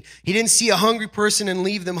his need. He didn't see a hungry person and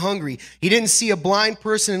leave them hungry. He didn't see a blind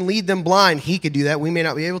person and lead them blind. He could do that. We may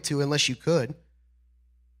not be able to unless you could.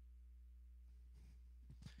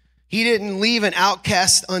 He didn't leave an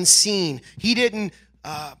outcast unseen. He didn't,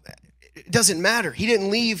 it doesn't matter. He didn't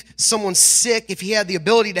leave someone sick if he had the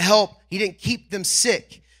ability to help. He didn't keep them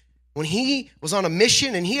sick. When he was on a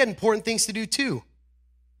mission, and he had important things to do too.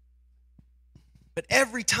 But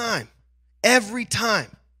every time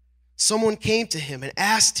someone came to him and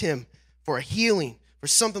asked him for a healing, for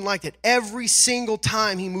something like that, every single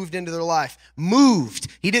time he moved into their life,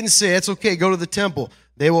 He didn't say, it's okay, go to the temple.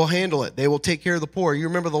 They will handle it. They will take care of the poor. You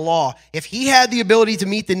remember the law. If he had the ability to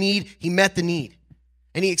meet the need, he met the need.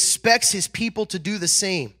 And he expects his people to do the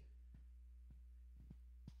same.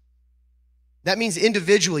 That means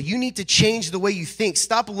individually, you need to change the way you think.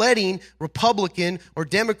 Stop letting Republican or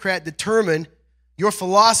Democrat determine your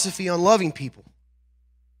philosophy on loving people.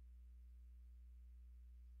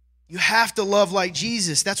 You have to love like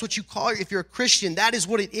Jesus. That's what you call it. If you're a Christian, that is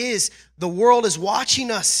what it is. The world is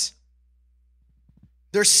watching us.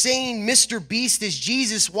 They're saying Mr. Beast is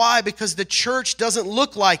Jesus. Why? Because the church doesn't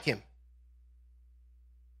look like him.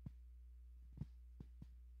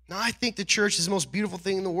 Now, I think the church is the most beautiful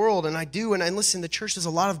thing in the world, and I do. And listen, the church does a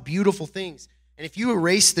lot of beautiful things. And if you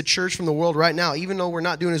erase the church from the world right now, even though we're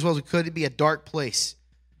not doing as well as we could, it'd be a dark place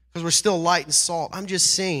because we're still light and salt. I'm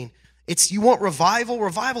just saying, you want revival?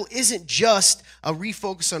 Revival isn't just a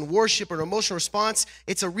refocus on worship or an emotional response.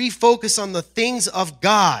 It's a refocus on the things of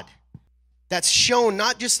God that's shown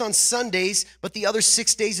not just on Sundays, but the other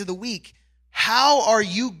 6 days of the week. How are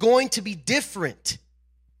you going to be different?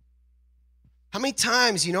 How many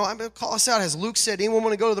times, I'm going to call us out. Has Luke said, anyone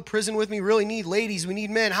want to go to the prison with me? Really need ladies. We need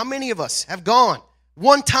men. How many of us have gone?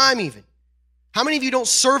 One time even. How many of you don't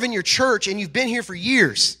serve in your church and you've been here for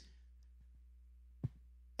years?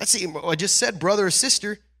 I just said brother or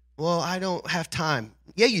sister. Well, I don't have time.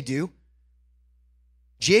 Yeah, you do.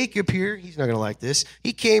 Jacob here, he's not going to like this.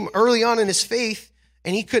 He came early on in his faith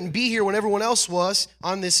and he couldn't be here when everyone else was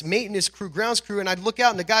on this maintenance crew, grounds crew, and I'd look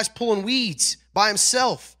out and the guy's pulling weeds by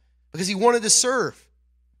himself because he wanted to serve.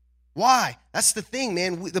 Why? That's the thing,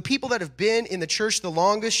 man. The people that have been in the church the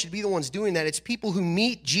longest should be the ones doing that. It's people who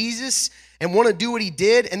meet Jesus and want to do what he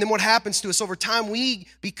did, and then what happens to us over time, we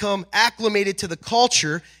become acclimated to the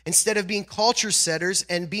culture instead of being culture setters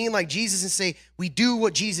and being like Jesus and say, we do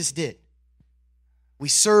what Jesus did. We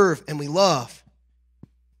serve and we love.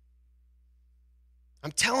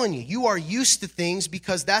 I'm telling you, you are used to things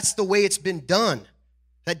because that's the way it's been done.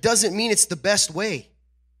 That doesn't mean it's the best way.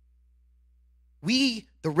 We,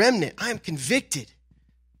 the remnant, I am convicted.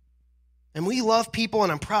 And we love people,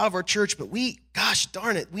 and I'm proud of our church, but gosh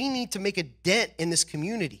darn it, we need to make a dent in this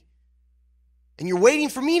community. And you're waiting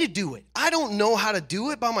for me to do it. I don't know how to do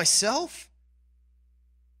it by myself.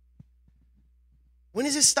 When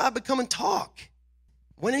does it stop becoming talk?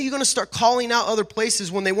 When are you going to start calling out other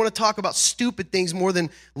places when they want to talk about stupid things more than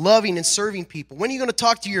loving and serving people? When are you going to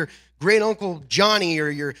talk to your great uncle Johnny or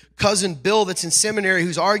your cousin Bill that's in seminary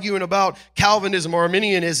who's arguing about Calvinism or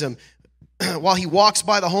Arminianism while he walks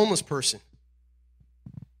by the homeless person?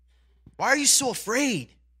 Why are you so afraid?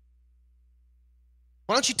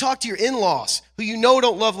 Why don't you talk to your in-laws who you know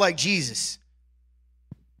don't love like Jesus?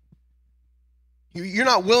 You're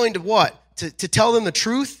not willing to what? To tell them the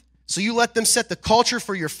truth? So you let them set the culture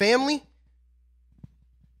for your family?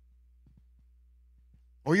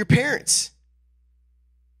 Or your parents?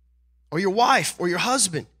 Or your wife? Or your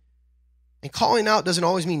husband? And calling out doesn't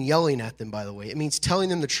always mean yelling at them, by the way. It means telling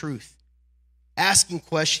them the truth. Asking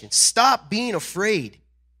questions. Stop being afraid.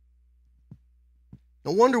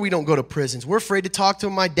 No wonder we don't go to prisons. We're afraid to talk to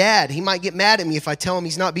my dad. He might get mad at me if I tell him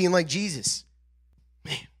he's not being like Jesus.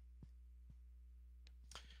 Man.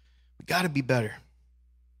 We got to be better.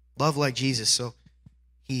 Love like Jesus. So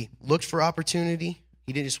he looked for opportunity.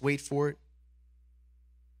 He didn't just wait for it.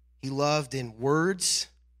 He loved in words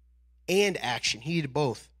and action. He did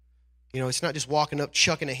both. It's not just walking up,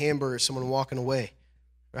 chucking a hamburger at someone and walking away,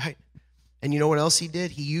 right? And you know what else he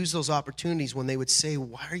did? He used those opportunities when they would say,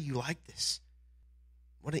 why are you like this?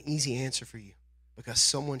 What an easy answer for you. Because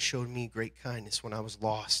someone showed me great kindness when I was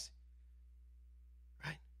lost,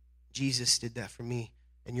 right? Jesus did that for me,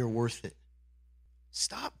 and you're worth it.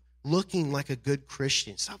 Stop looking like a good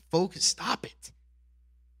Christian. Stop it.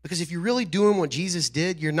 Because if you're really doing what Jesus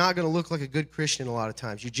did, you're not going to look like a good Christian a lot of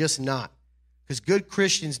times. You're just not. Because good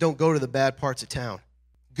Christians don't go to the bad parts of town.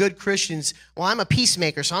 Good Christians, well, I'm a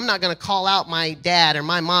peacemaker, so I'm not going to call out my dad or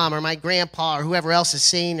my mom or my grandpa or whoever else is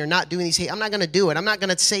saying or not doing these things. I'm not going to do it. I'm not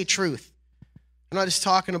going to say truth. I'm not just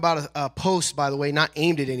talking about a post, by the way, not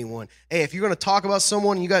aimed at anyone. Hey, if you're going to talk about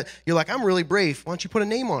someone and you're like, I'm really brave, why don't you put a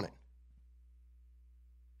name on it?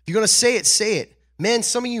 If you're going to say it, say it. Men,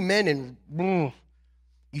 some of you men, and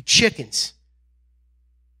you chickens.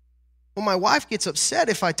 Well, my wife gets upset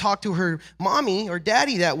if I talk to her mommy or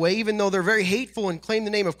daddy that way, even though they're very hateful and claim the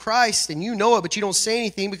name of Christ, and you know it, but you don't say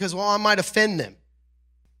anything because, well, I might offend them.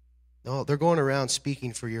 No, they're going around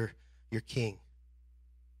speaking for your king.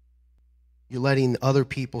 You're letting other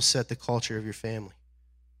people set the culture of your family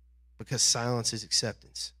because silence is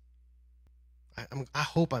acceptance. I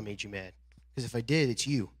hope I made you mad. Because if I did, it's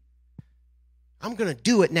you. I'm going to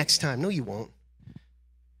do it next time. No, you won't.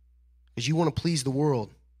 because you want to please the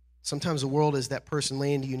world. Sometimes the world is that person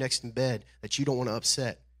laying to you next in bed that you don't want to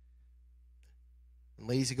upset. And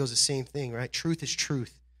ladies, it goes the same thing, right? Truth is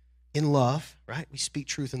truth. In love, right? We speak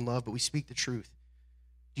truth in love, but we speak the truth.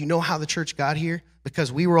 Do you know how the church got here?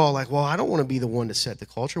 Because we were all like, well, I don't want to be the one to set the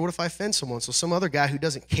culture. What if I offend someone? So some other guy who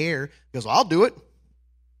doesn't care goes, well, I'll do it.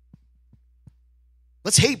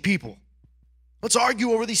 Let's hate people. Let's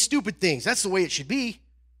argue over these stupid things. That's the way it should be.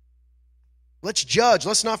 Let's judge.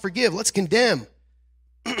 Let's not forgive. Let's condemn.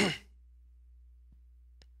 You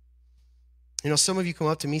know, some of you come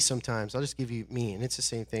up to me sometimes. I'll just give you me, and it's the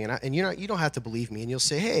same thing. And you don't have to believe me. And you'll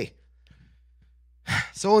say, hey,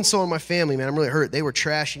 so-and-so in my family, man, I'm really hurt. They were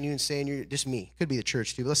trashing you and saying you're just me. Could be the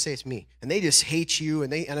church too, but let's say it's me. And they just hate you,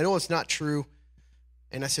 and I know it's not true.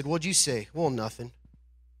 And I said, what'd you say? Well, nothing.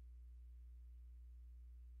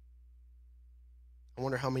 I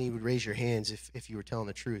wonder how many would raise your hands if you were telling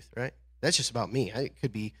the truth, right? That's just about me. It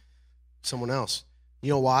could be someone else. You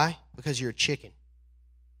know why? Because you're a chicken.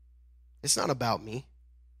 It's not about me.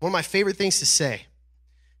 One of my favorite things to say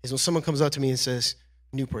is when someone comes up to me and says,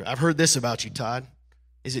 Newport, I've heard this about you, Todd.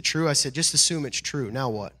 Is it true? I said, just assume it's true. Now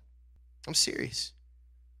what? I'm serious.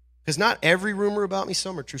 Because not every rumor about me,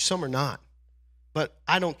 some are true, some are not. But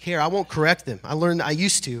I don't care. I won't correct them. I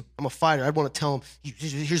used to. I'm a fighter. I want to tell them,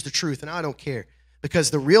 here's the truth, and I don't care.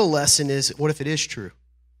 Because the real lesson is, what if it is true?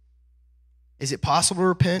 Is it possible to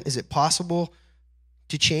repent? Is it possible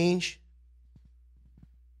to change?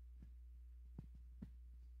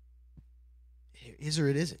 It is or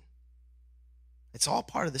it isn't. It's all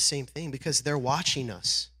part of the same thing because they're watching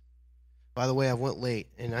us. By the way, I went late,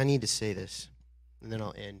 and I need to say this, and then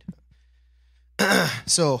I'll end.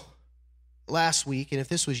 So, last week, and if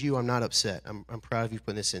this was you, I'm not upset. I'm proud of you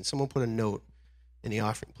putting this in. Someone put a note in the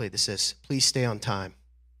offering plate that says, please stay on time.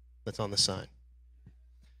 That's on the sign.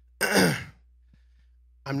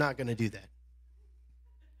 I'm not going to do that.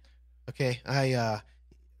 Okay?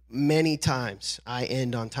 Many times I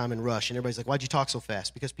end on time and rush, and everybody's like, why'd you talk so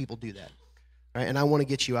fast? Because people do that. Right? And I want to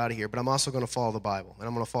get you out of here, but I'm also going to follow the Bible, and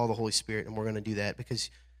I'm going to follow the Holy Spirit, and we're going to do that because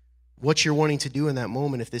what you're wanting to do in that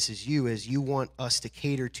moment, if this is you want us to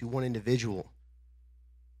cater to one individual.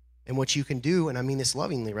 And what you can do, and I mean this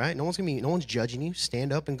lovingly, right? No one's judging you.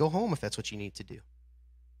 Stand up and go home if that's what you need to do.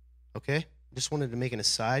 Okay? Just wanted to make an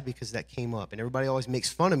aside because that came up. And everybody always makes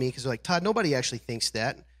fun of me because they're like, Todd, nobody actually thinks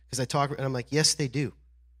that. Because I talk, and I'm like, yes, they do.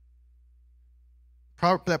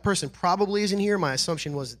 That person probably isn't here. My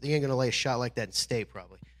assumption was they ain't going to lay a shot like that and stay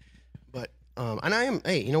probably. But, and I am,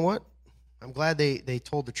 hey, you know what? I'm glad they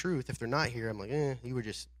told the truth. If they're not here, I'm like, you were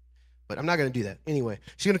just, but I'm not going to do that. Anyway,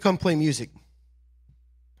 she's going to come play music.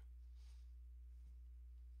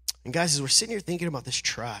 And guys, as we're sitting here thinking about this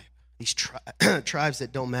tribe, these tribes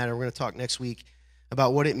that don't matter, we're going to talk next week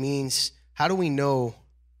about what it means. How do we know,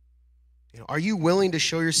 are you willing to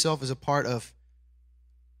show yourself as a part of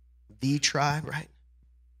the tribe, right?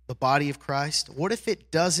 The body of Christ? What if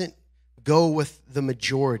it doesn't go with the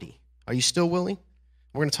majority? Are you still willing?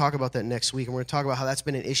 We're going to talk about that next week, and we're going to talk about how that's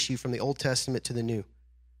been an issue from the Old Testament to the New.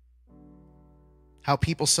 How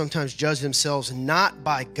people sometimes judge themselves not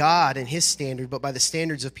by God and his standard, but by the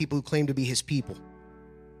standards of people who claim to be his people.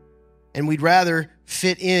 And we'd rather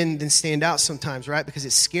fit in than stand out sometimes, right? Because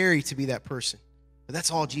it's scary to be that person. But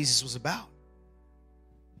that's all Jesus was about.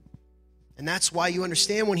 And that's why you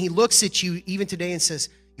understand when he looks at you even today and says,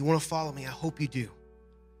 you want to follow me? I hope you do.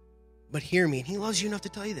 But hear me. And he loves you enough to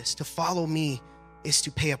tell you this. To follow me is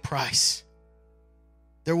to pay a price.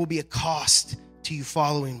 There will be a cost to you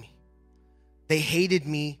following me. They hated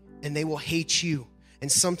me, and they will hate you. And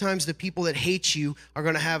sometimes the people that hate you are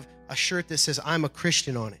going to have a shirt that says, I'm a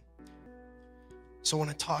Christian on it. So when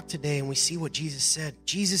I talk today and we see what Jesus said,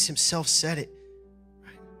 Jesus himself said it.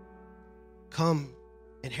 Right? Come,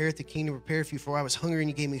 inherit the kingdom prepared for you. For I was hungry and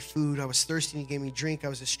you gave me food. I was thirsty and you gave me drink. I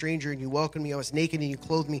was a stranger and you welcomed me. I was naked and you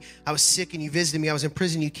clothed me. I was sick and you visited me. I was in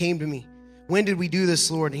prison and you came to me. When did we do this,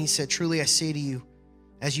 Lord? And he said, truly I say to you,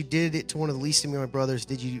 as you did it to one of the least of me, my brothers,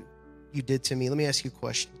 you did to me. Let me ask you a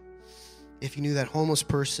question. If you knew that homeless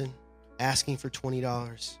person asking for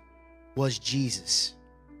 $20 was Jesus,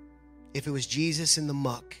 if it was Jesus in the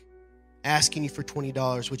muck asking you for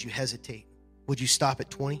 $20, would you hesitate? Would you stop at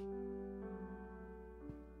 20?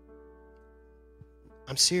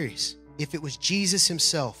 I'm serious. If it was Jesus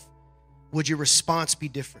himself, would your response be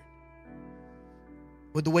different?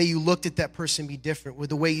 Would the way you looked at that person be different? Would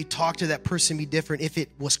the way you talked to that person be different? If it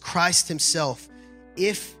was Christ himself,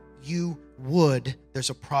 if you would, there's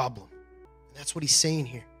a problem. And that's what he's saying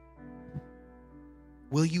here.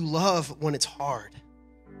 Will you love when it's hard?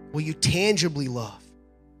 Will you tangibly love?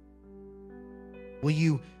 Will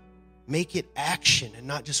you Make it action and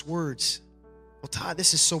not just words. Well, Todd,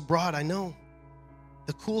 this is so broad, I know.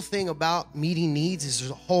 The cool thing about meeting needs is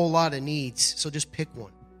there's a whole lot of needs, so just pick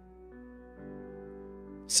one.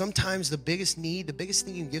 Sometimes the biggest need, the biggest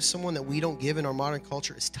thing you can give someone that we don't give in our modern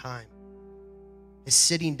culture is time. Is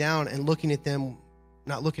sitting down and looking at them,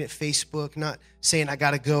 not looking at Facebook, not saying I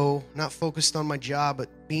gotta go, not focused on my job,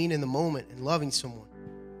 but being in the moment and loving someone.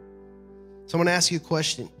 So I'm gonna ask you a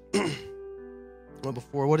question. Well,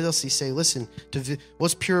 before, what else did he say? Listen,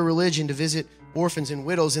 what's pure religion? To visit orphans and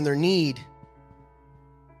widows in their need.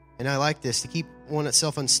 And I like this, to keep one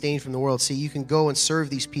itself unstained from the world. See, you can go and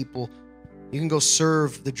serve these people. You can go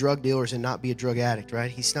serve the drug dealers and not be a drug addict,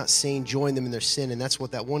 right? He's not saying join them in their sin, and that's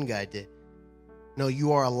what that one guy did. No,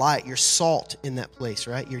 you are a light. You're salt in that place,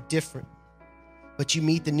 right? You're different. But you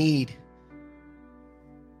meet the need.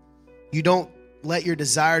 You don't let your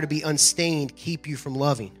desire to be unstained keep you from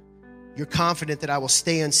loving. You're confident that I will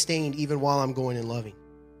stay unstained even while I'm going and loving.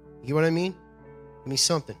 You know what I mean? Give me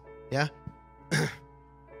something, yeah?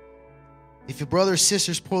 If your brother or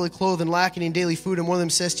sister is poorly clothed and lacking in daily food, and one of them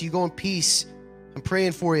says to you, go in peace, I'm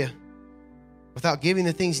praying for you, without giving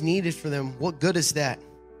the things needed for them, what good is that?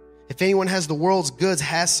 If anyone has the world's goods,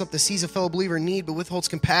 has something, sees a fellow believer in need, but withholds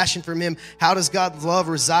compassion from him, how does God's love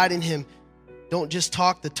reside in him? Don't just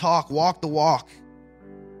talk the talk, walk the walk.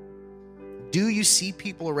 Do you see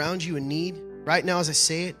people around you in need? Right now as I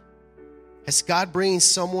say it, is God bringing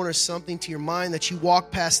someone or something to your mind that you walk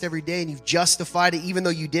past every day and you've justified it, even though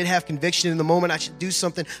you did have conviction in the moment, I should do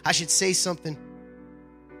something, I should say something?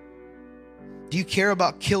 Do you care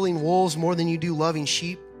about killing wolves more than you do loving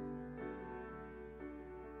sheep?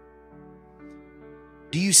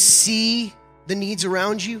 Do you see the needs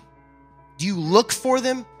around you? Do you look for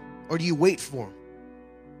them or do you wait for them?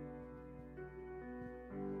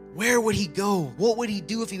 Where would he go? What would he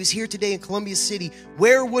do if he was here today in Columbia City?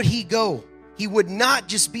 Where would he go? He would not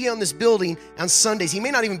just be on this building on Sundays. He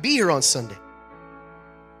may not even be here on Sunday.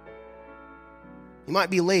 He might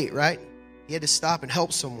be late, right? He had to stop and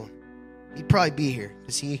help someone. He'd probably be here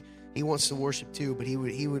because he wants to worship too, but he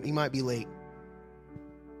might be late.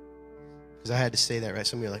 Because I had to say that, right?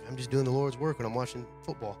 Some of you are like, I'm just doing the Lord's work when I'm watching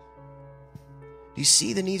football. Do you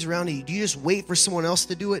see the needs around you? Do you just wait for someone else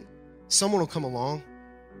to do it? Someone will come along.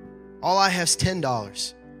 All I have is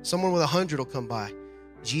 $10. Someone with 100 will come by.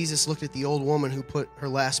 Jesus looked at the old woman who put her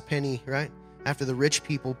last penny, right? After the rich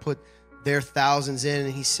people put their thousands in,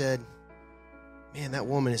 and he said, man, that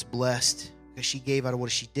woman is blessed because she gave out of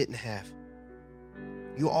what she didn't have.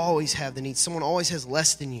 You always have the need. Someone always has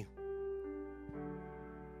less than you.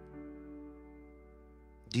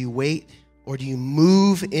 Do you wait or do you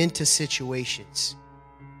move into situations?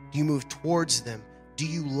 Do you move towards them? Do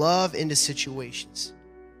you love into situations?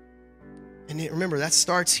 And remember, that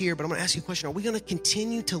starts here, but I'm going to ask you a question. Are we going to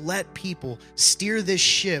continue to let people steer this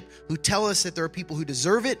ship who tell us that there are people who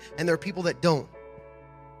deserve it and there are people that don't?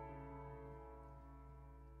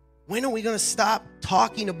 When are we going to stop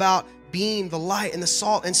talking about being the light and the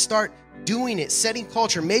salt and start doing it, setting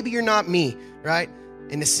culture? Maybe you're not me, right?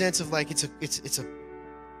 In the sense of like it's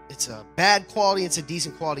a bad quality, it's a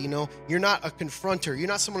decent quality, you know? You're not a confronter. You're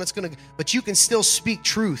not someone that's going to, but you can still speak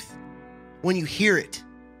truth when you hear it.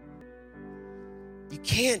 You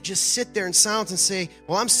can't just sit there in silence and say,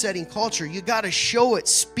 well, I'm setting culture. You got to show it,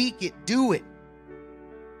 speak it, do it.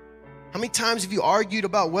 How many times have you argued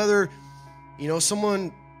about whether,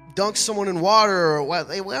 someone dunks someone in water or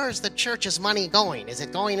where is the church's money going? Is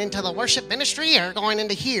it going into the worship ministry or going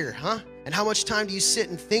into here, huh? And how much time do you sit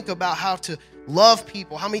and think about how to love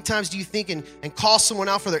people? How many times do you think and call someone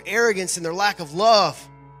out for their arrogance and their lack of love?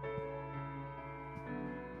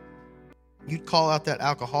 You'd call out that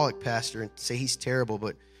alcoholic pastor and say he's terrible,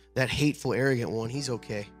 but that hateful, arrogant one, he's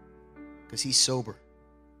okay because he's sober.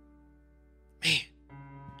 Man.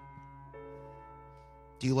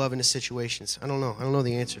 Do you love into situations? I don't know. I don't know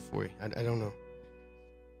the answer for you. I don't know.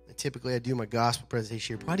 And typically, I do my gospel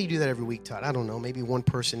presentation here. Why do you do that every week, Todd? I don't know. Maybe one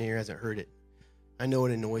person here hasn't heard it. I know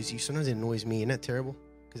it annoys you. Sometimes it annoys me. Isn't that terrible?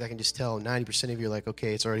 Because I can just tell 90% of you are like,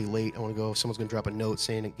 okay, it's already late. I want to go. Someone's going to drop a note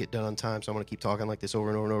saying it get done on time, so I'm going to keep talking like this over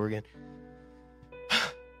and over and over again.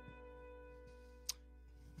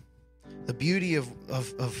 The beauty of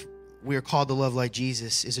we are called to love like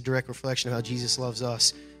Jesus is a direct reflection of how Jesus loves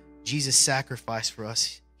us. Jesus sacrificed for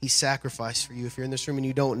us. He sacrificed for you. If you're in this room and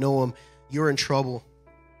you don't know him, you're in trouble.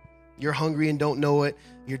 You're hungry and don't know it.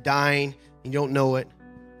 You're dying and you don't know it.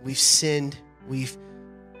 We've sinned. We've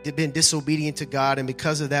been disobedient to God, and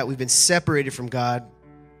because of that, we've been separated from God.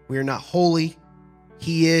 We are not holy.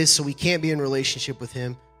 He is, so we can't be in relationship with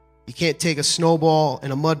him. You can't take a snowball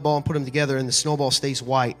and a mud ball and put them together and the snowball stays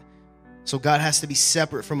white. So God has to be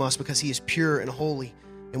separate from us because he is pure and holy.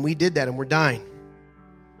 And we did that, and we're dying.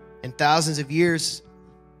 And thousands of years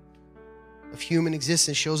of human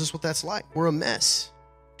existence shows us what that's like. We're a mess.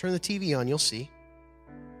 Turn the TV on, you'll see.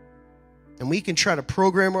 And we can try to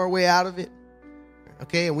program our way out of it.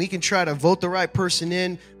 Okay, and we can try to vote the right person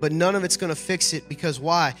in, but none of it's going to fix it because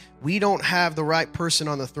why? We don't have the right person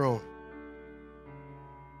on the throne.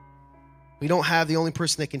 We don't have the only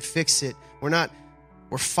person that can fix it.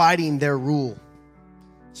 We're fighting their rule.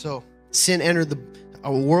 So sin entered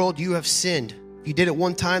a world. You have sinned. If you did it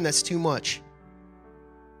one time, that's too much.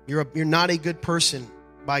 You're not a good person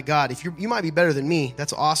by God. You might be better than me.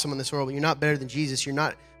 That's awesome in this world, but you're not better than Jesus. You're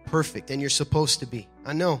not perfect, and you're supposed to be.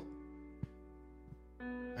 I know.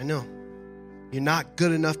 You're not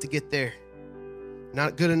good enough to get there.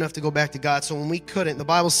 Not good enough to go back to God. So when we couldn't, the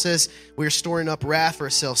Bible says we are storing up wrath for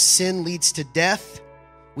ourselves. Sin leads to death.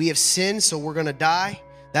 We have sinned, so we're going to die.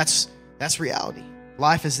 That's reality.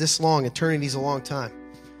 Life is this long. Eternity is a long time.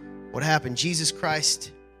 What happened? Jesus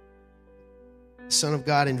Christ, the Son of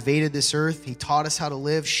God, invaded this earth. He taught us how to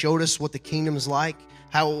live, showed us what the kingdom is like,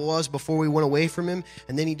 how it was before we went away from him,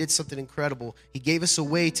 and then he did something incredible. He gave us a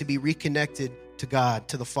way to be reconnected to God,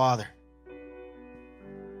 to the Father,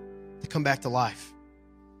 to come back to life.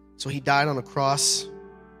 So he died on a cross,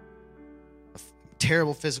 a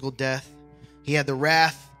terrible physical death. He had the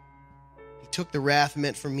wrath. He took the wrath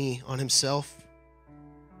meant for me on himself.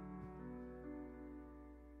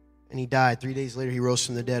 And he died. 3 days later, he rose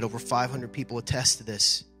from the dead. Over 500 people attest to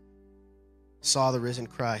this. Saw the risen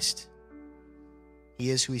Christ. He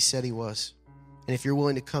is who he said he was. And if you're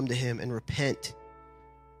willing to come to him and repent,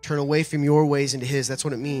 turn away from your ways into his, that's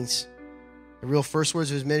what it means. The real first words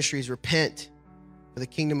of his ministry is repent, for the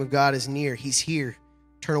kingdom of God is near. He's here.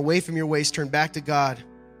 Turn away from your ways. Turn back to God.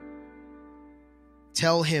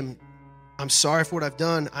 Tell him, I'm sorry for what I've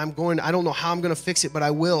done. I don't know how I'm going to fix it, but I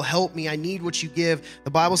will. Help me. I need what you give. The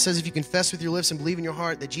Bible says if you confess with your lips and believe in your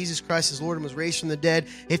heart that Jesus Christ is Lord and was raised from the dead,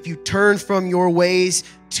 if you turn from your ways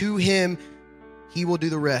to him, he will do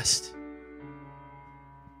the rest.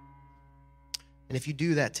 And if you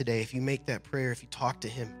do that today, if you make that prayer, if you talk to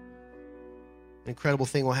him, an incredible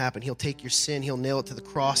thing will happen. He'll take your sin. He'll nail it to the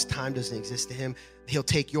cross. Time doesn't exist to him. He'll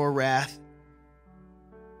take your wrath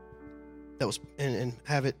and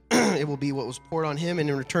have it. It will be what was poured on him, and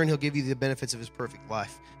in return, he'll give you the benefits of his perfect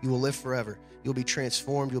life. You will live forever. You'll be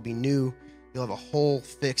transformed. You'll be new. You'll have a whole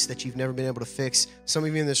fix that you've never been able to fix. Some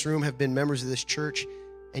of you in this room have been members of this church,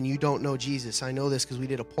 and you don't know Jesus. I know this because we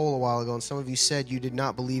did a poll a while ago, and some of you said you did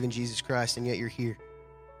not believe in Jesus Christ, and yet you're here.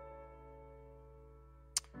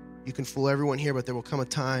 You can fool everyone here, but there will come a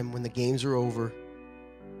time when the games are over,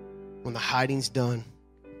 when the hiding's done,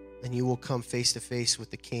 and you will come face to face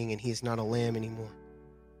with the King, and he is not a lamb anymore.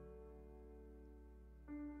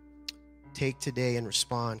 Take today and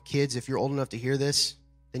respond. Kids, if you're old enough to hear this,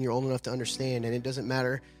 then you're old enough to understand, and it doesn't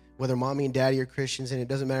matter whether mommy and daddy are Christians, and it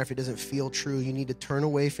doesn't matter if it doesn't feel true. You need to turn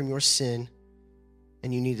away from your sin,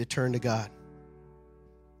 and you need to turn to God.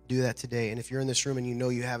 Do that today. And if you're in this room and you know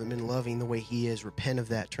you haven't been loving the way he is, repent of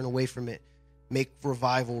that. Turn away from it. Make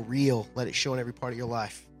revival real. Let it show in every part of your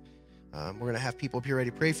life. We're going to have people up here ready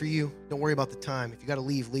to pray for you. Don't worry about the time. If you got to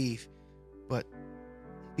leave, leave. But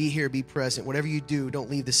be here, be present. Whatever you do, don't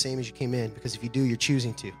leave the same as you came in, because if you do, you're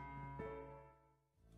choosing to.